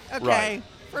music. Okay. Right.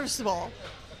 First of all,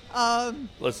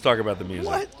 Let's talk about the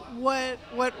music.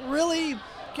 what really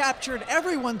captured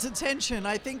everyone's attention,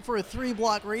 I think, for a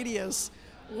 3-block radius,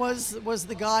 was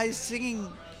the guys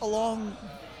singing along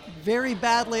very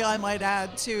badly, I might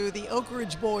add, to the Oak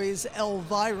Ridge Boys'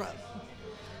 Elvira.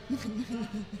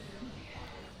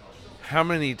 How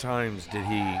many times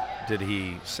did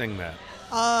he sing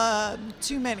that?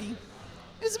 Too many.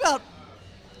 It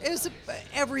was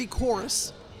every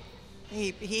chorus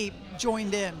he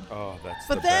joined in. Oh, that's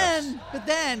But the best.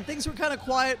 then things were kind of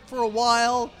quiet for a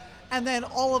while, and then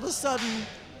all of a sudden,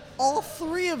 all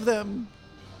 3 of them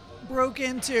broke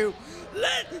into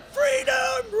 "Let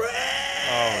Freedom Ring."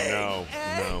 Oh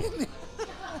And-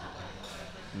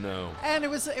 no. And it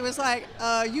was like,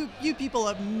 you people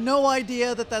have no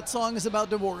idea that song is about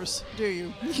divorce, do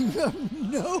you? You have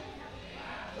no.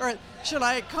 All right, should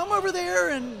I come over there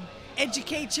and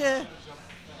educate you?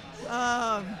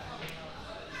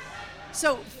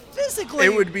 So physically,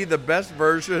 It would be the best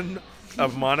version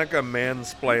of Monica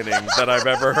mansplaining that I've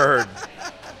ever heard.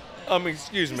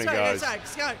 Excuse me, guys.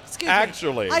 Excuse me.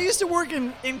 Actually. I used to work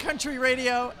in country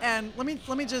radio, and let me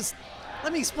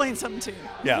explain something to you.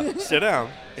 Yeah, sit down.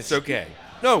 It's okay.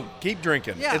 No, keep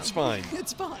drinking. Yeah, It's fine.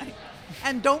 It's fine.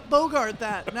 And don't bogart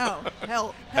that. No,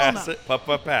 hell Pass no. it.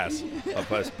 Pass.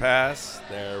 Pass.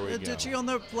 There we go. Ditch you on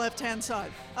the left-hand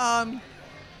side.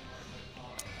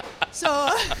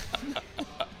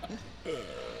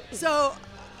 So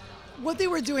what they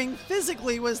were doing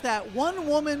physically was that one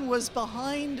woman was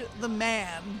behind the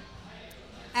man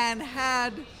and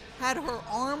had her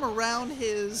arm around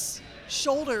his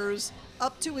shoulders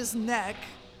up to his neck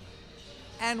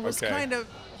and was Okay. kind of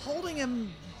holding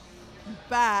him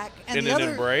back. And In the an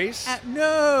other, embrace?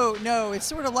 No. It's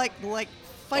sort of like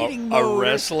fighting A mode.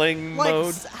 wrestling like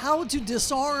mode? How to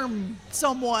disarm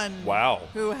someone Wow.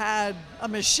 who had a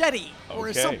machete or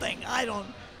Okay. something. I don't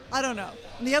know.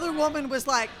 And the other woman was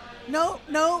like, no,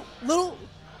 little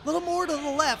more to the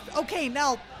left. Okay,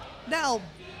 now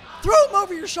throw him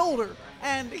over your shoulder.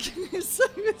 And it's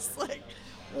like,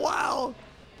 wow,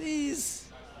 these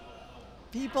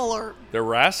people are, They're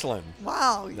wrestling.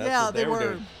 wow, That's yeah, what they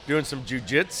were. doing some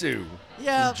jujitsu.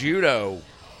 Yeah. Some judo.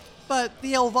 But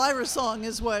the Elvira song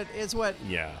is what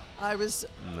Yeah. I was.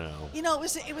 No.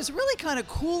 It was really kind of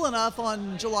cool enough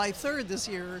on July 3rd this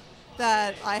year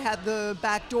that I had the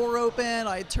back door open.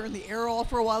 I turned the air off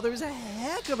for a while. There was a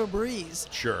heck of a breeze.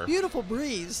 Sure. Beautiful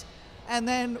breeze. And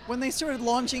then when they started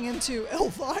launching into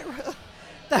Elvira,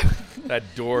 That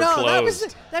door No,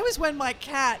 closed. that was when my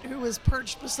cat, who was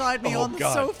perched beside me on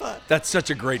the sofa, That's such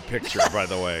a great picture, by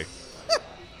the way.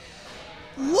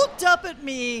 looked up at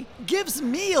me, gives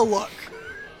me a look.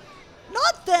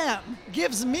 Not them,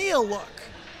 gives me a look.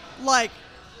 Like,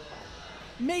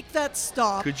 make that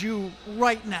stop Could you?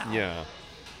 right now. Yeah.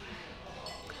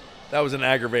 That was an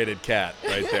aggravated cat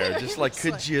right there. Just like, It's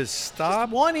could like- you stop?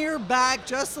 One ear back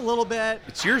just a little bit.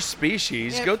 It's your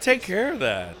species. Yeah. Go take care of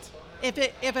that. If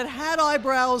it had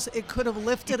eyebrows, it could have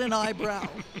lifted an eyebrow.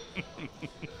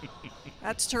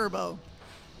 That's Turbo.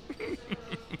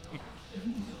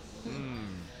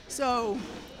 So,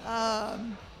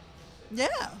 yeah,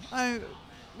 it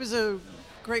was a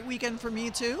great weekend for me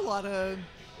too. A lot of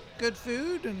good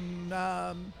food and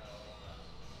a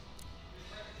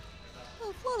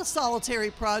lot of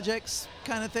solitary projects,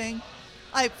 kind of thing.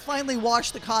 I finally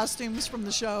washed the costumes from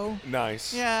the show.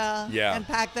 Nice. Yeah. Yeah. And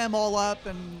packed them all up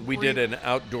and We did an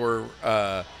outdoor,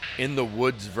 in the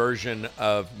woods version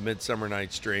of Midsummer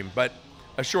Night's Dream, but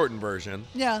a shortened version.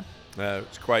 Yeah.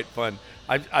 It's quite fun.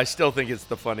 I still think it's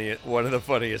one of the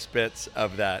funniest bits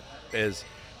of that is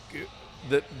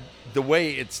the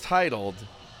way it's titled,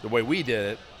 the way we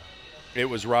did it. It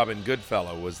was Robin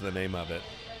Goodfellow was the name of it,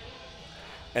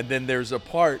 and then there's a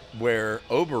part where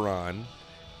Oberon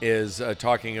is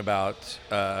talking about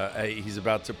he's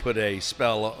about to put a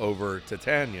spell over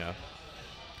Titania,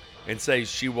 and say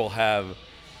she will have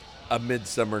a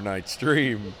Midsummer Night's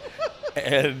Dream,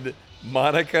 and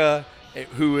Monica,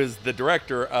 who is the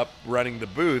director up running the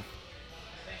booth,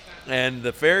 and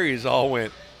the fairies all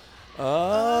went,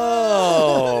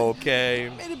 oh,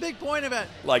 okay. Made a big point of it.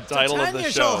 Like title of the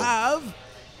Titania show. shall have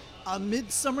a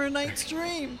Midsummer Night's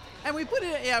Dream. And we put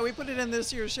it in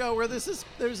this year's show where there's this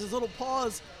little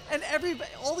pause, and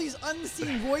all these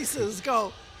unseen voices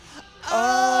go,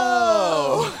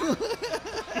 oh.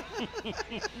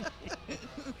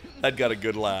 That got a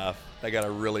good laugh. That got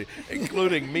a really,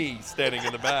 including me standing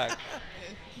in the back.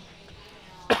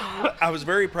 I was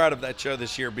very proud of that show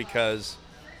this year because,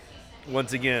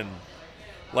 once again,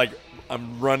 like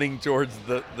I'm running towards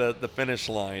the finish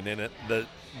line, and the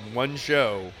one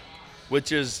show,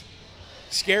 which is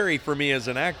scary for me as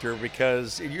an actor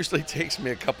because it usually takes me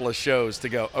a couple of shows to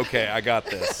go, okay, I got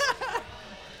this.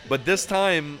 But this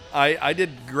time I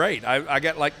did great. I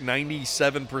got like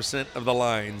 97% of the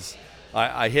lines.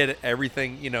 I hit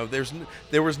everything.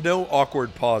 There was no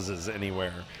awkward pauses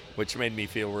anywhere, which made me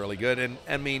feel really good. And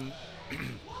I mean,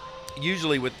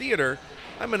 usually with theater,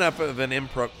 I'm enough of an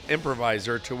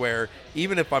improviser to where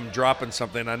even if I'm dropping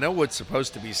something, I know what's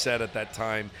supposed to be said at that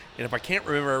time. And if I can't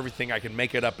remember everything, I can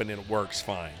make it up and it works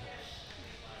fine.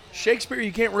 Shakespeare,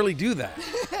 you can't really do that.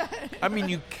 I mean,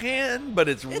 you can, but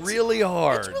it's really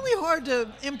hard. It's really hard to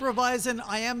improvise an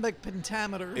iambic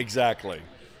pentameter. Exactly.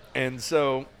 And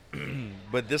so,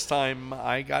 but this time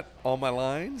I got all my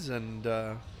lines and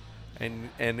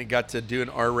it got to do an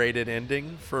R-rated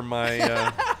ending for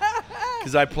my,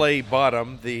 because I play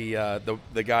Bottom, the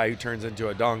guy who turns into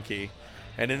a donkey.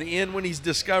 And in the end, when he's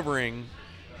discovering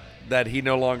that he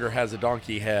no longer has a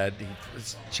donkey head, he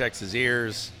checks his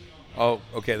ears. Oh,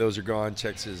 okay, those are gone.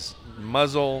 Checks his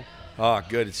muzzle. Oh,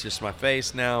 good, it's just my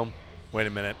face now. Wait a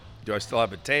minute. Do I still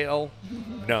have a tail?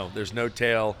 No, there's no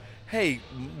tail. Hey,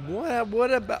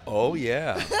 what about... Oh,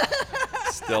 yeah.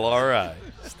 Still all right.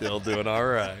 Still doing all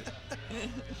right.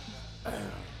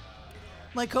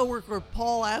 My coworker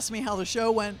Paul asked me how the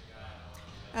show went,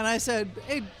 and I said,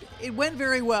 it went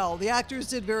very well. The actors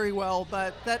did very well,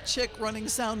 but that chick running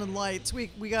sound and lights, we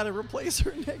got to replace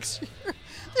her next year.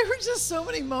 There were just so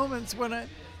many moments when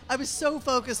I was so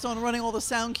focused on running all the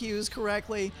sound cues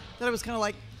correctly that I was kind of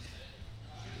like,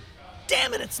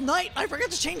 damn it, it's night. I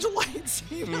forgot to change the lights.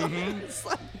 You know? It's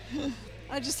like,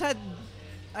 I just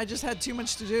had too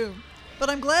much to do. But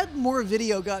I'm glad more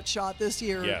video got shot this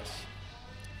year.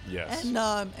 Yes.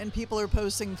 And people are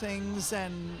posting things,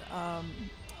 and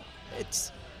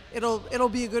it'll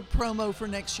be a good promo for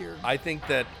next year. I think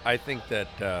that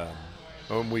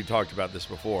when we talked about this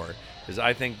before, is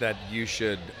I think that you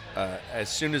should, as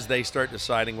soon as they start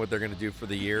deciding what they're going to do for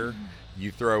the year, you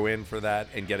throw in for that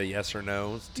and get a yes or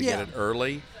no to get it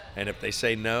early. And if they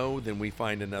say no, then we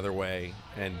find another way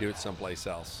and do it someplace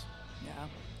else. Yeah.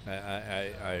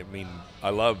 I mean, I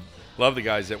love the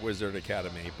guys at Wizard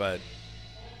Academy, but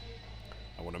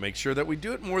I want to make sure that we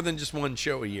do it more than just one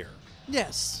show a year.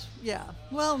 Yes. Yeah.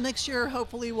 Well, next year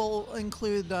hopefully we'll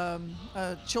include a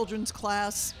children's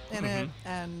class in it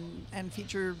and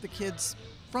feature the kids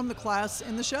from the class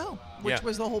in the show, which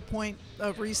was the whole point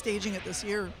of restaging it this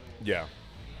year. Yeah.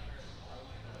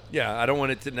 Yeah, I don't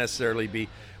want it to necessarily be.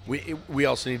 We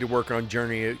also need to work on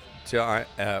Journey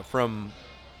to from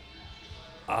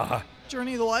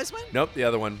Journey of the Wise Men? Nope, the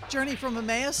other one. Journey from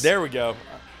Emmaus? There we go.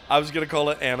 I was going to call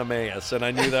it Animaeus, and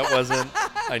I knew that wasn't.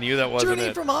 I knew that wasn't Journey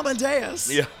it. from Amadeus.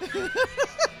 Yeah.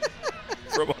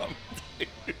 From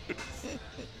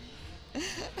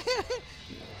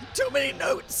Too many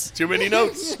notes. Too many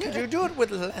notes. Could you do it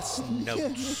with less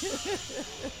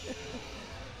notes?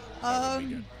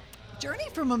 Journey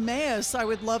from Emmaus, I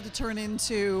would love to turn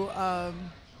into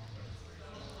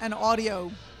an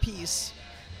audio piece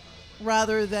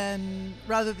rather than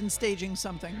staging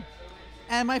something.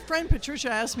 And my friend Patricia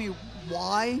asked me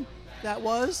why that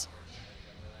was.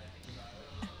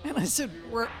 And I said,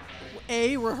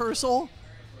 A, rehearsal.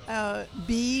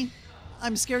 B,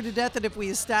 I'm scared to death that if we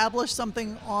establish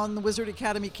something on the Wizard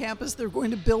Academy campus, they're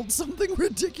going to build something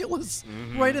ridiculous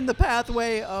right in the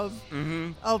pathway of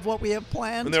what we have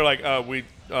planned. And they're like,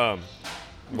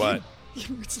 what?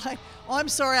 It's like, oh, I'm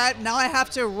sorry, now I have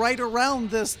to write around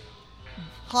this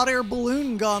hot air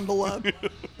balloon gondola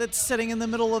that's sitting in the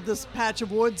middle of this patch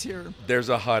of woods here. There's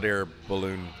a hot air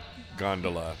balloon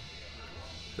gondola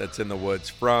that's in the woods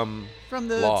from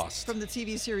Lost. From the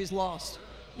TV series Lost.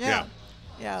 Yeah.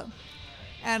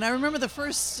 And I remember the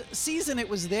first season it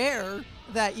was there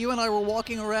that you and I were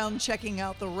walking around checking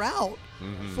out the route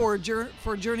for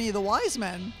Journey of the Wise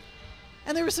Men.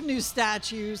 And there were some new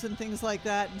statues and things like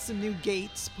that and some new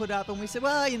gates put up. And we said,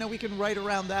 well, we can write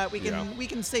around that. We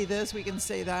can say this, we can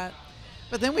say that.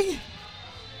 But then we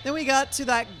got to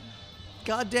that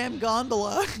goddamn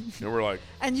gondola. And we're like,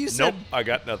 and you said, nope, I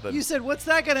got nothing. You said, what's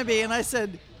that going to be? And I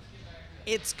said,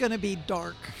 it's going to be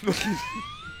dark.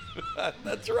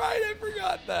 That's right, I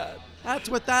forgot that. That's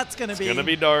what that's going to be. It's going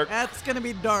to be dark. That's going to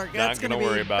be dark. Not That's going to gonna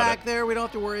be worry about back it. there. We don't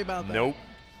have to worry about that. Nope.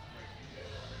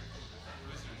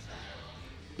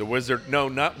 The Wizard, no,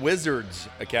 not Wizards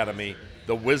Academy,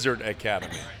 the Wizard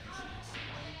Academy.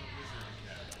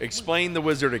 Explain the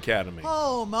Wizard Academy.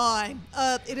 Oh my!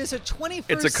 It is a 21st.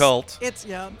 It's a cult. It's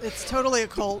totally a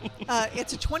cult.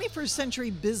 It's a 21st century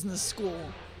business school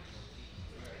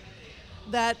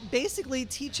that basically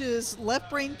teaches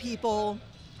left brain people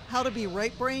how to be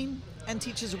right brain and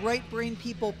teaches right brain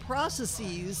people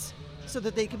processes so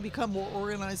that they can become more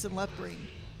organized than left brain.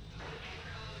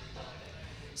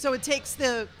 So it takes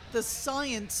the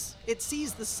science, it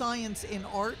sees the science in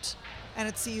art, and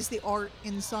it sees the art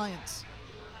in science.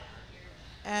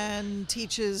 And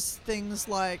teaches things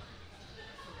like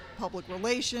public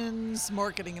relations,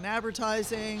 marketing and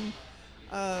advertising.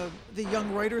 The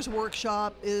Young Writers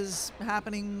Workshop is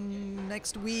happening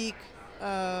next week.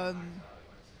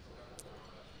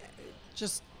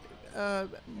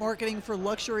 Marketing for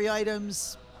luxury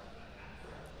items.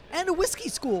 And a whiskey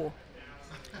school.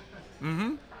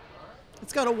 Mm-hmm.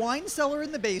 It's got a wine cellar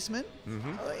in the basement,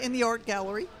 in the art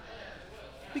gallery,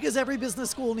 because every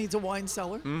business school needs a wine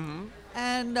cellar. Mm-hmm.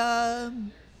 And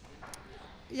and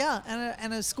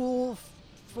a school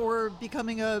for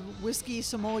becoming a whiskey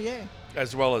sommelier.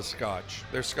 As well as Scotch.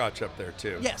 There's Scotch up there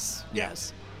too. Yes, Yeah.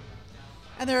 yes.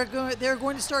 And they're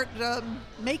going to start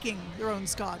making their own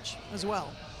Scotch as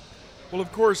well. Well,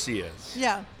 of course he is.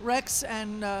 Yeah, Rex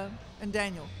and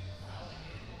Daniel.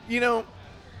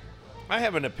 I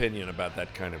have an opinion about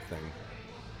that kind of thing.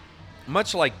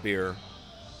 Much like beer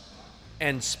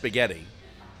and spaghetti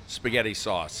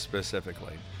sauce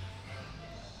specifically.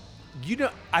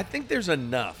 I think there's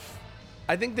enough.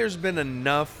 I think there's been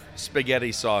enough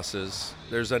spaghetti sauces.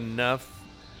 There's enough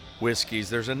whiskeys.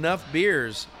 There's enough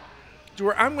beers to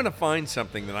where I'm going to find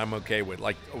something that I'm okay with,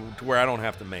 like to where I don't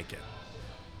have to make it.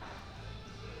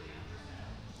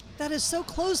 That is so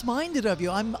close-minded of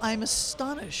you. I'm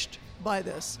astonished by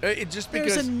this. It just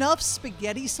because There's enough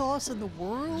spaghetti sauce in the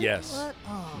world? Yes. What?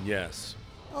 Oh. Yes.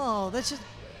 Oh, that's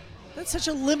such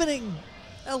a limiting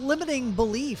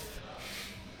belief.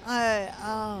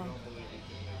 I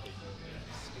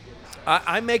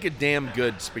make a damn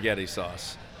good spaghetti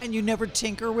sauce. And you never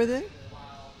tinker with it?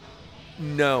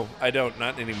 No, I don't.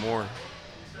 Not anymore.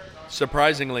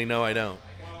 Surprisingly, no, I don't.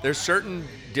 There's certain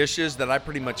dishes that I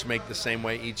pretty much make the same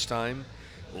way each time.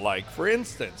 Like, for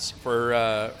instance, for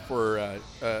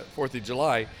 4th of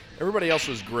July, everybody else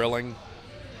was grilling,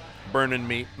 burning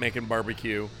meat, making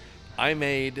barbecue. I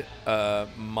made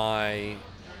my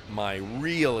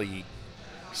really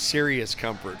serious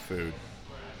comfort food,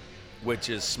 which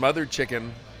is smothered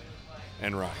chicken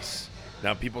and rice.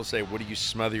 Now, people say, what do you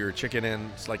smother your chicken in?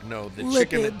 It's like, no, the Lipids.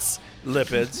 chicken...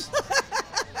 Lipids.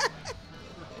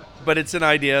 But it's an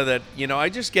idea that, I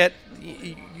just get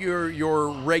your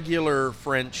regular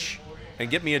French, and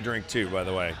get me a drink too, by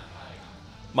the way.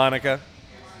 Monica,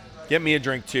 get me a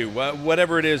drink too.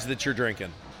 Whatever it is that you're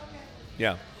drinking.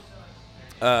 Yeah.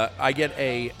 I get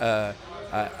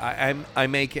I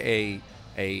make a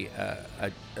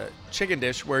a chicken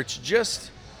dish where it's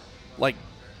just like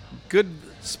good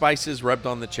spices rubbed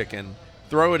on the chicken.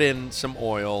 Throw it in some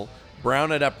oil,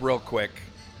 brown it up real quick,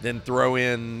 then throw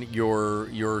in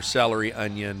your celery,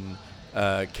 onion,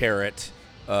 carrot,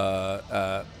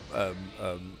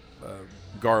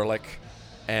 garlic,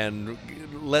 and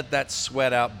let that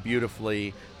sweat out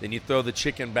beautifully. Then you throw the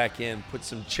chicken back in, put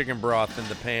some chicken broth in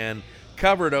the pan,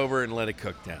 cover it over, and let it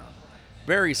cook down.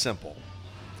 Very simple.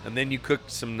 And then you cook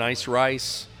some nice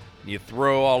rice. You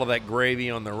throw all of that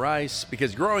gravy on the rice.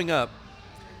 Because growing up,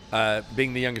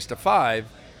 being the youngest of 5,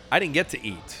 I didn't get to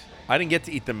eat. I didn't get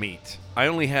to eat the meat. I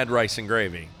only had rice and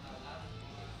gravy.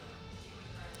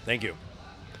 Thank you.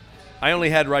 I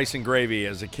only had rice and gravy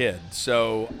as a kid.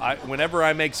 So whenever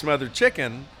I make smothered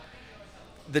chicken,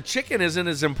 the chicken isn't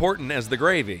as important as the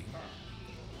gravy.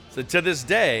 So to this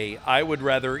day, I would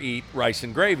rather eat rice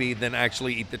and gravy than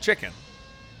actually eat the chicken.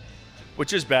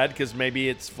 Which is bad because maybe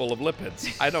it's full of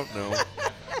lipids. I don't know.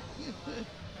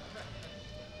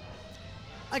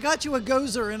 I got you a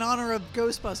gozer in honor of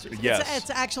Ghostbusters. Yes. It's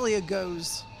actually a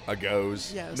goze. A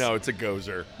goze? Yes. No, it's a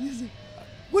gozer.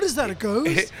 What is that, a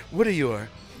goze? What are you?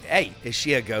 Hey, is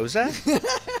she a goza?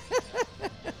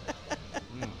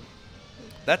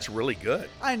 That's really good.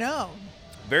 I know.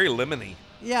 Very lemony.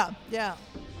 Yeah.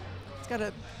 It's got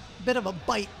a bit of a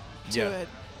bite to it.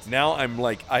 Now I'm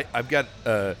like, I've got...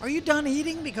 Are you done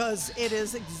eating? Because it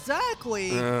is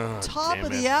exactly top damn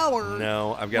of it. the hour.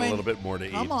 No, I've got a when- little bit more to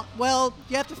eat. Come on. Well,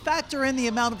 you have to factor in the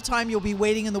amount of time you'll be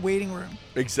waiting in the waiting room.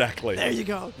 Exactly. There you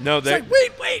go. No, It's like,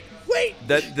 wait.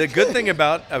 The good thing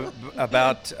about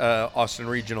Austin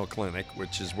Regional Clinic,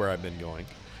 which is where I've been going,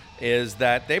 is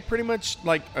that they pretty much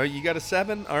like, oh, you got a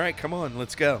 7? All right, come on,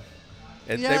 let's go.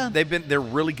 And Yeah. they're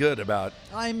really good about.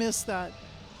 I miss that.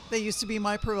 They used to be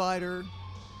my provider.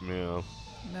 Yeah.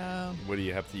 No. What do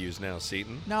you have to use now,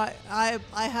 Seton? No, I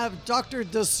have Dr.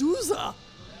 D'Souza.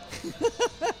 And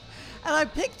I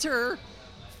picked her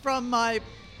from my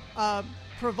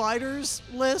providers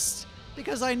list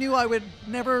because I knew I would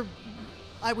never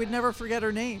forget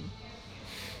her name.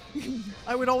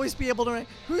 I would always be able to,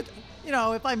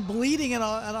 if I'm bleeding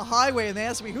on a highway and they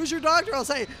ask me, who's your doctor? I'll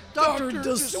say, Dr.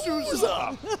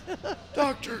 D'Souza.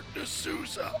 Dr.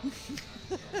 D'Souza.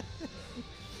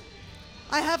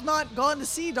 I have not gone to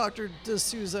see Dr.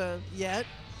 D'Souza yet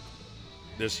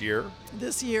This year?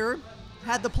 this year.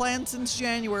 Had the plan since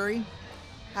January.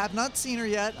 Have not seen her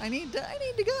yet. I need to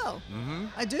go. Mm-hmm.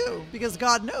 I do, because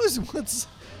God knows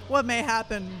what may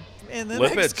happen in the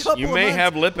next Lipids. couple You of may months.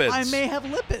 have lipids. I may have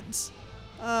lipids.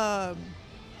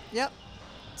 Yep.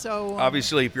 So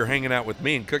Obviously, if you're hanging out with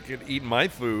me and eating my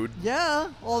food. yeah,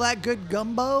 all that good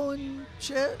gumbo and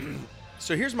shit.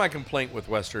 So here's my complaint with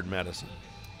Western medicine.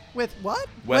 With what?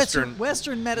 Western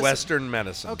medicine. Western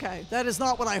medicine. Okay, that is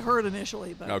not what I heard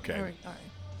initially, but Okay. all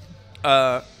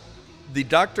right. The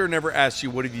doctor never asks you,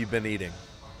 what have you been eating?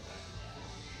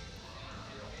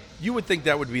 You would think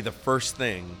that would be the first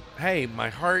thing. Hey, my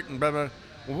heart and blah, blah.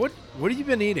 What have you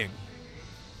been eating?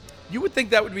 You would think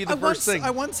that would be the first thing.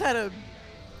 I once had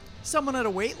someone at a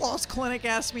weight loss clinic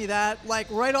ask me that, like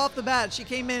right off the bat. She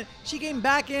came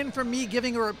back in from me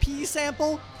giving her a pee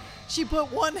sample. She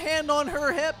put one hand on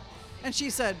her hip and she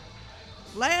said,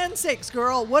 "Land sakes,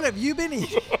 girl, what have you been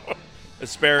eating?"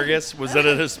 Asparagus? Was it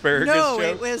an asparagus No,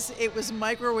 joke? it was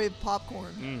microwave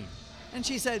popcorn. And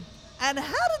she said, "And how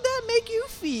did that make you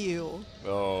feel?"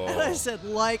 Oh. And I said,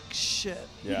 "Like shit."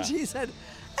 Yeah. And she said,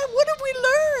 "And what have we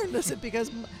learned?" I said, "Because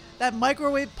that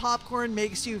microwave popcorn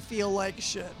makes you feel like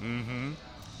shit." Mm-hmm.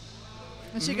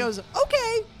 And she goes,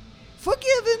 "Okay,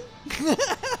 forgiven."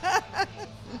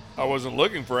 I wasn't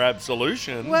looking for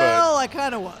absolution, Well, I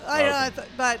kind of was. Okay.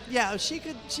 But yeah, she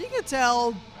could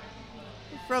tell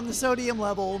from the sodium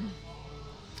level.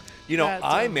 but that,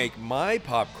 I make my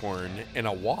popcorn in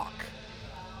a wok.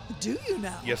 Do you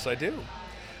now? Yes, I do.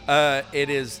 It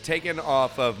is taken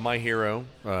off of my hero,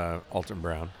 Alton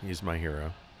Brown. He's my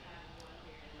hero.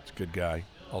 He's a good guy,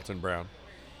 Alton Brown.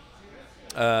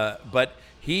 But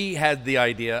he had the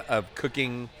idea of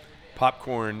cooking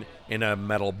popcorn in a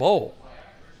metal bowl.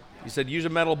 He said, use a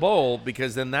metal bowl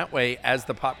because then that way, as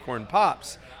the popcorn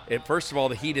pops, first of all,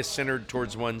 the heat is centered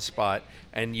towards one spot,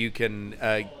 and you can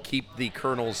keep the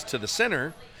kernels to the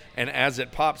center. And as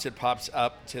it pops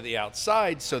up to the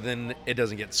outside, so then it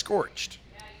doesn't get scorched.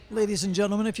 Ladies and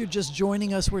gentlemen, if you're just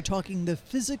joining us, we're talking the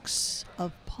physics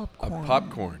of popcorn.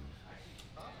 Popcorn.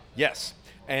 Yes.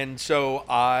 And so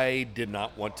I did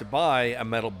not want to buy a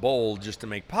metal bowl just to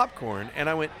make popcorn. And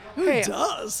I went, hey,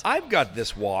 does? I've got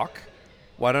this wok.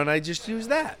 Why don't I just use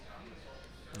that?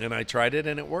 And I tried it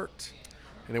and it worked.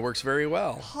 And it works very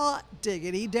well. Hot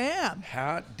diggity damn.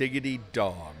 Hot diggity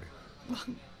dog.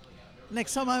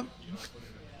 Next time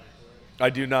I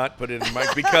do not put it in my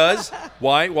because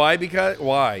why?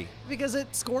 because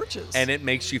it scorches. And it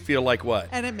makes you feel like what?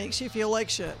 And it makes you feel like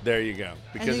shit. There you go.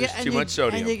 Because And you there's get- too and you- much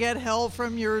sodium. And you get hell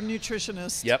from your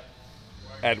nutritionist. Yep.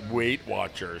 At Weight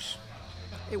Watchers.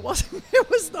 It wasn't. It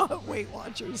was not Weight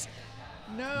Watchers.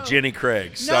 No. Jenny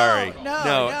Craig. Sorry.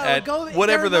 No. At Go,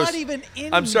 whatever they're those. Not even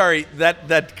in. I'm sorry.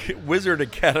 That Wizard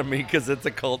Academy because it's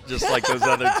a cult just like those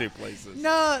other two places.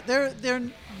 No, they're.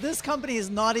 This company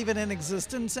is not even in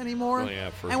existence anymore. Oh,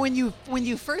 yeah, and when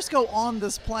you first go on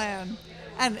this plan,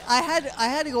 and I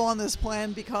had to go on this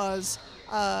plan because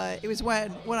it was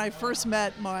when I first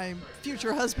met my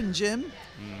future husband Jim,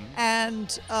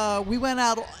 and we went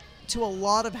out to a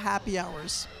lot of happy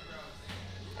hours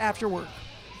after work.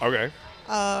 Okay.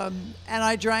 And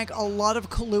I drank a lot of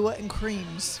Kahlua and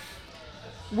creams,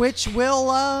 which will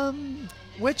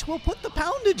put the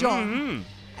poundage on.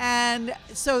 And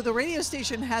so the radio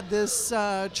station had this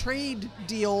trade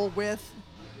deal with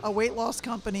a weight loss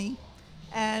company,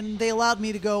 and they allowed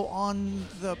me to go on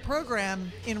the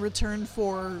program in return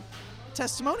for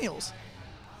testimonials.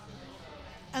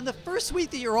 And the first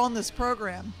week that you're on this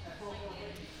program,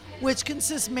 which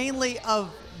consists mainly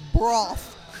of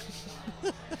broth,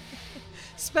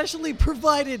 specially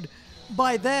provided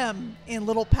by them in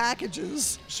little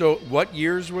packages. So what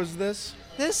years was this?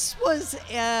 This was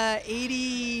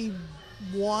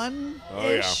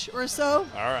 81-ish or so.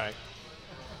 All right.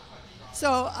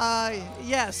 So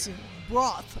yes,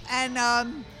 broth and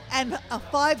a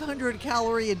 500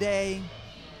 calorie a day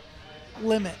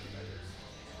limit.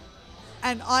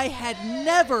 And I had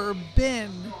never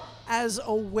been as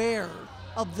aware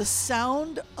of the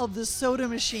sound of the soda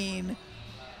machine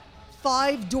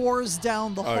 5 doors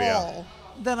down the Oh, yeah. hall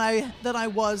than I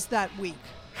was that week.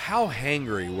 How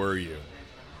hangry were you?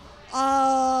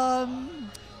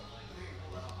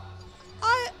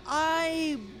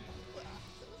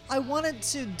 I wanted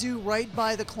to do right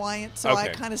by the client, so I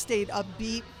Okay. kind of stayed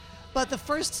upbeat. But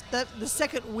the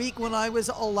second week when I was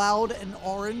allowed an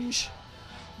orange,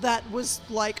 that was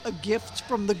like a gift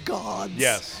from the gods.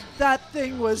 Yes. That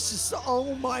thing was just,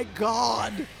 oh my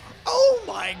God. Oh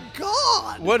my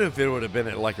God. What if it would have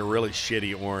been like a really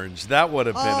shitty orange? That would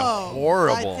have been Oh,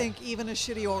 horrible. I think even a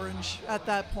shitty orange at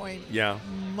that point Yeah.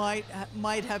 might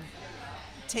have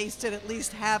tasted at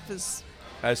least half as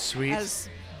Sweet. as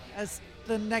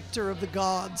the nectar of the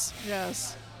gods.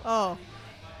 Yes. Oh,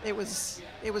 it was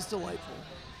delightful.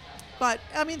 But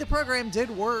I mean, the program did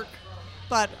work.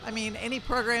 But I mean, any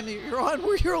program that you're on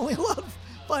where you're only allowed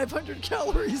 500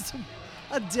 calories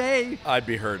a day. I'd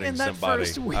be hurting in that somebody.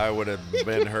 first week. I would have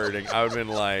been hurting. I would have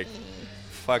been like,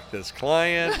 fuck this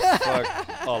client.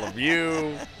 Fuck all of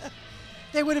you.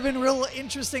 They would have been real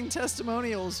interesting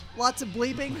testimonials. Lots of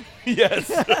bleeping. Yes.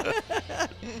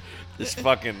 This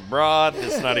fucking broth,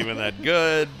 it's not even that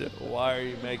good. Why are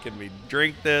you making me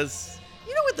drink this?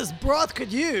 You know what this broth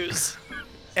could use?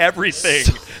 Everything.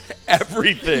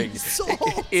 Everything.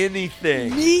 Salt.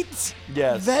 Anything. Meat.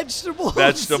 Yes. Vegetables.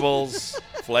 Vegetables,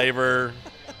 flavor,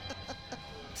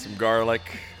 some garlic.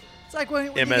 It's like when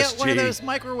you get one of MSG. those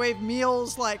microwave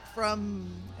meals, like from,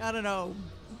 I don't know,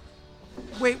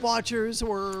 Weight Watchers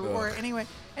or anyway,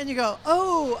 and you go,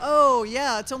 oh,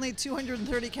 yeah, it's only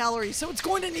 230 calories, so it's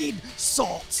going to need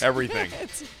salt. Everything.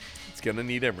 It's- It's gonna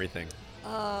need everything.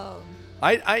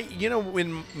 I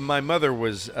when my mother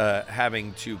was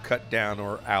having to cut down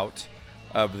or out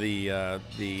of the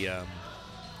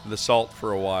salt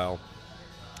for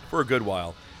a good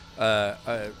while,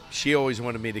 she always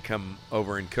wanted me to come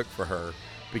over and cook for her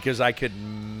because I could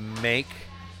make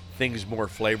things more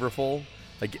flavorful.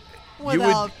 Like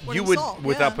Without you putting would salt,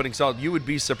 without yeah. putting salt, you would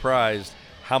be surprised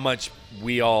how much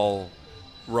we all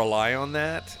rely on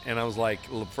that. And I was like,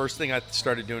 the first thing I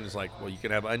started doing is like, well, you can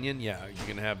have onion, yeah, you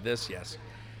can have this, yes.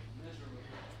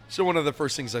 So one of the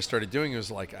first things I started doing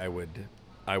was like I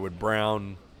would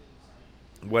brown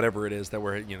whatever it is that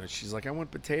we're, she's like, I want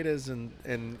potatoes and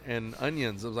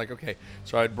onions. I was like, okay.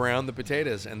 So I'd brown the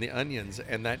potatoes and the onions,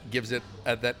 and that gives it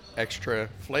that extra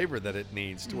flavor that it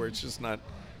needs to where it's just not,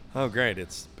 oh, great,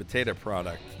 it's potato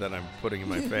product that I'm putting in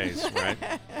my face, right?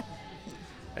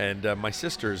 And my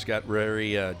sisters got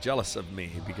very jealous of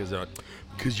me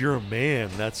because you're a man.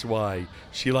 That's why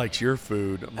she likes your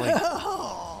food. I'm like,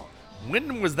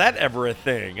 when was that ever a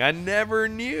thing? I never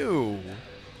knew.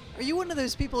 Are you one of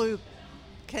those people who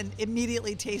can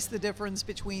immediately taste the difference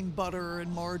between butter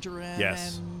and margarine?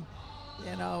 Yes. And,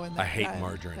 and I hate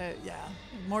margarine. Yeah,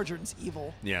 margarine's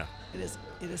evil. Yeah. It is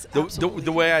The absolutely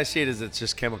way I see it is it's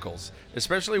just chemicals.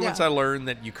 Especially once Yeah. I learned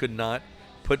that you could not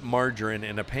put margarine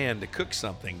in a pan to cook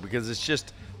something because it's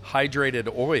just hydrated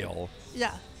oil.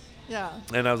 Yeah. Yeah.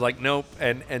 And I was like, nope.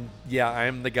 And yeah, I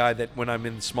am the guy that when I'm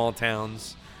in small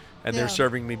towns and Yeah. they're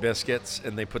serving me biscuits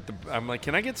and they put I'm like,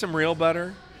 can I get some real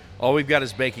butter? All we've got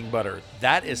is baking butter.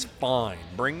 That is fine.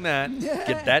 Bring that.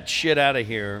 Get that shit out of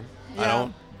here. Yeah.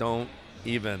 I don't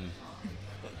even.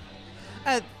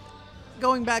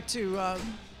 Going back to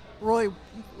Roy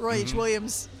H.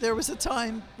 Williams, there was a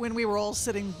time when we were all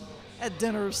sitting at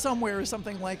dinner somewhere or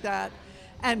something like that,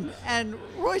 and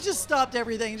Roy just stopped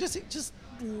everything, just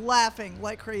laughing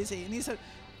like crazy, and he said,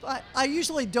 I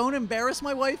usually don't embarrass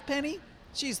my wife, Penny.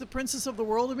 She's the princess of the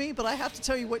world to me, but I have to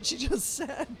tell you what she just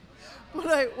said. When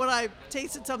I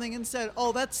tasted something and said,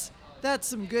 "Oh, that's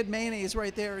some good mayonnaise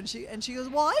right there," and she goes,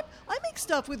 "Well, I make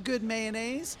stuff with good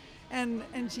mayonnaise," and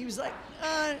she was like,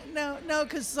 "No,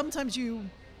 because sometimes you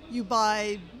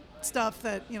buy stuff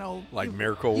that Like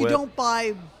Miracle you Whip? don't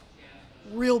buy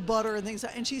real butter and things."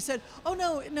 And she said, "Oh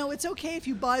no, it's okay if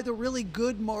you buy the really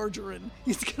good margarine."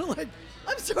 He's kind of like,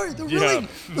 "I'm sorry, the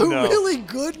really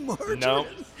good margarine." No.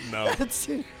 That's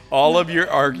All of your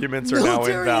arguments are now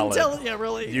military invalid. Yeah,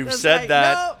 really. You've That's said like,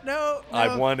 that. No.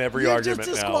 I've won every You've argument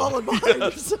just now. disqualified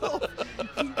yourself.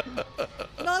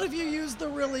 Not if you use the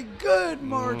really good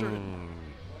margarine.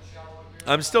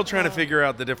 I'm still trying to figure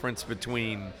out the difference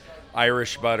between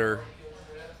Irish butter,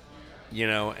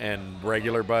 and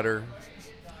regular butter.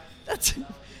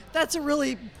 That's a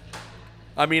really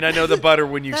I mean, I know the butter,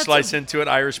 when you That's slice into it,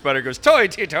 Irish butter goes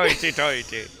toity.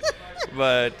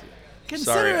 But sorry,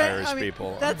 consider it. Irish I mean,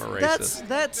 people. That's, I'm a that's racist.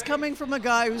 that's coming from a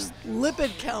guy whose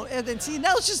lipid count. And then see,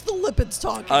 now it's just the lipids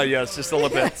talking. Oh, yes, just the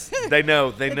lipids. They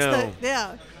know. It's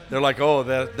yeah. They're like, oh,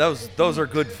 those are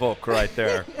good folk right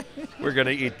there. We're going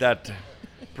to eat that.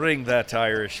 Bring that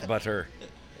Irish butter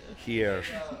here.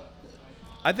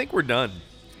 I think we're done.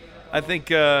 I think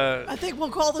we'll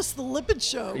call this the lipid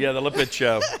show. yeah, the Lipid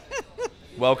Show.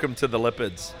 Welcome to the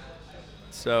Lipids.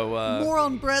 So More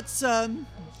on Brett's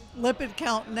lipid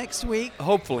count next week.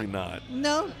 hopefully not.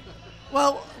 No.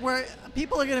 Well, where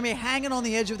people are going to be hanging on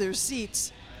the edge of their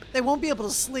seats. They won't be able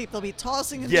to sleep. They'll be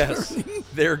tossing and Yes, turning.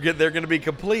 they're going to be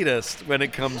completist when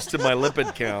it comes to my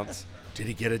lipid counts. Did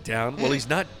he get it down? Well, he's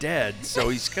not dead, so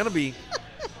he's going to be.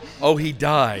 Oh, he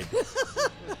died.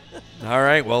 All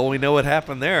right. Well, we know what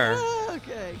happened there.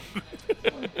 Okay.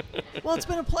 Well, it's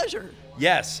been a pleasure.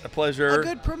 Yes, a pleasure. A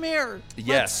good premiere.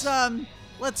 Yes.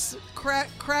 Let's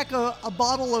crack a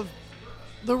bottle of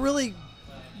the really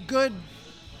good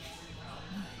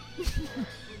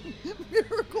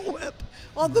Miracle Whip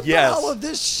on the Yes. bow of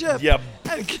this ship. Yeah.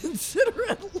 And consider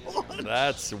it launched.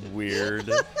 That's weird.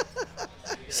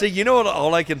 See, you know what?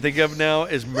 All I can think of now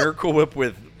is Miracle Whip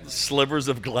with slivers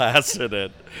of glass in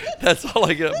it. That's all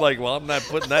I get. I'm like, well, I'm not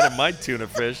putting that in my tuna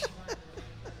fish.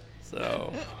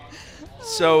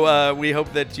 So we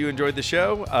hope that you enjoyed the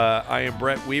show. I am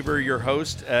Brett Weaver, your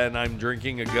host, and I'm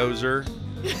drinking a Gozer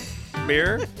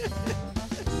beer.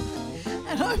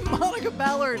 And I'm Monica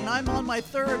Ballard, and I'm on my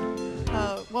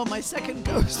my second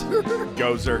Gozer.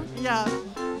 Gozer. Yeah.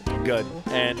 Good.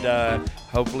 And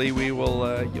hopefully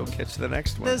you'll catch the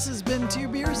next one. This has been 2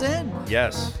 Beers In.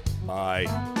 Yes. Bye.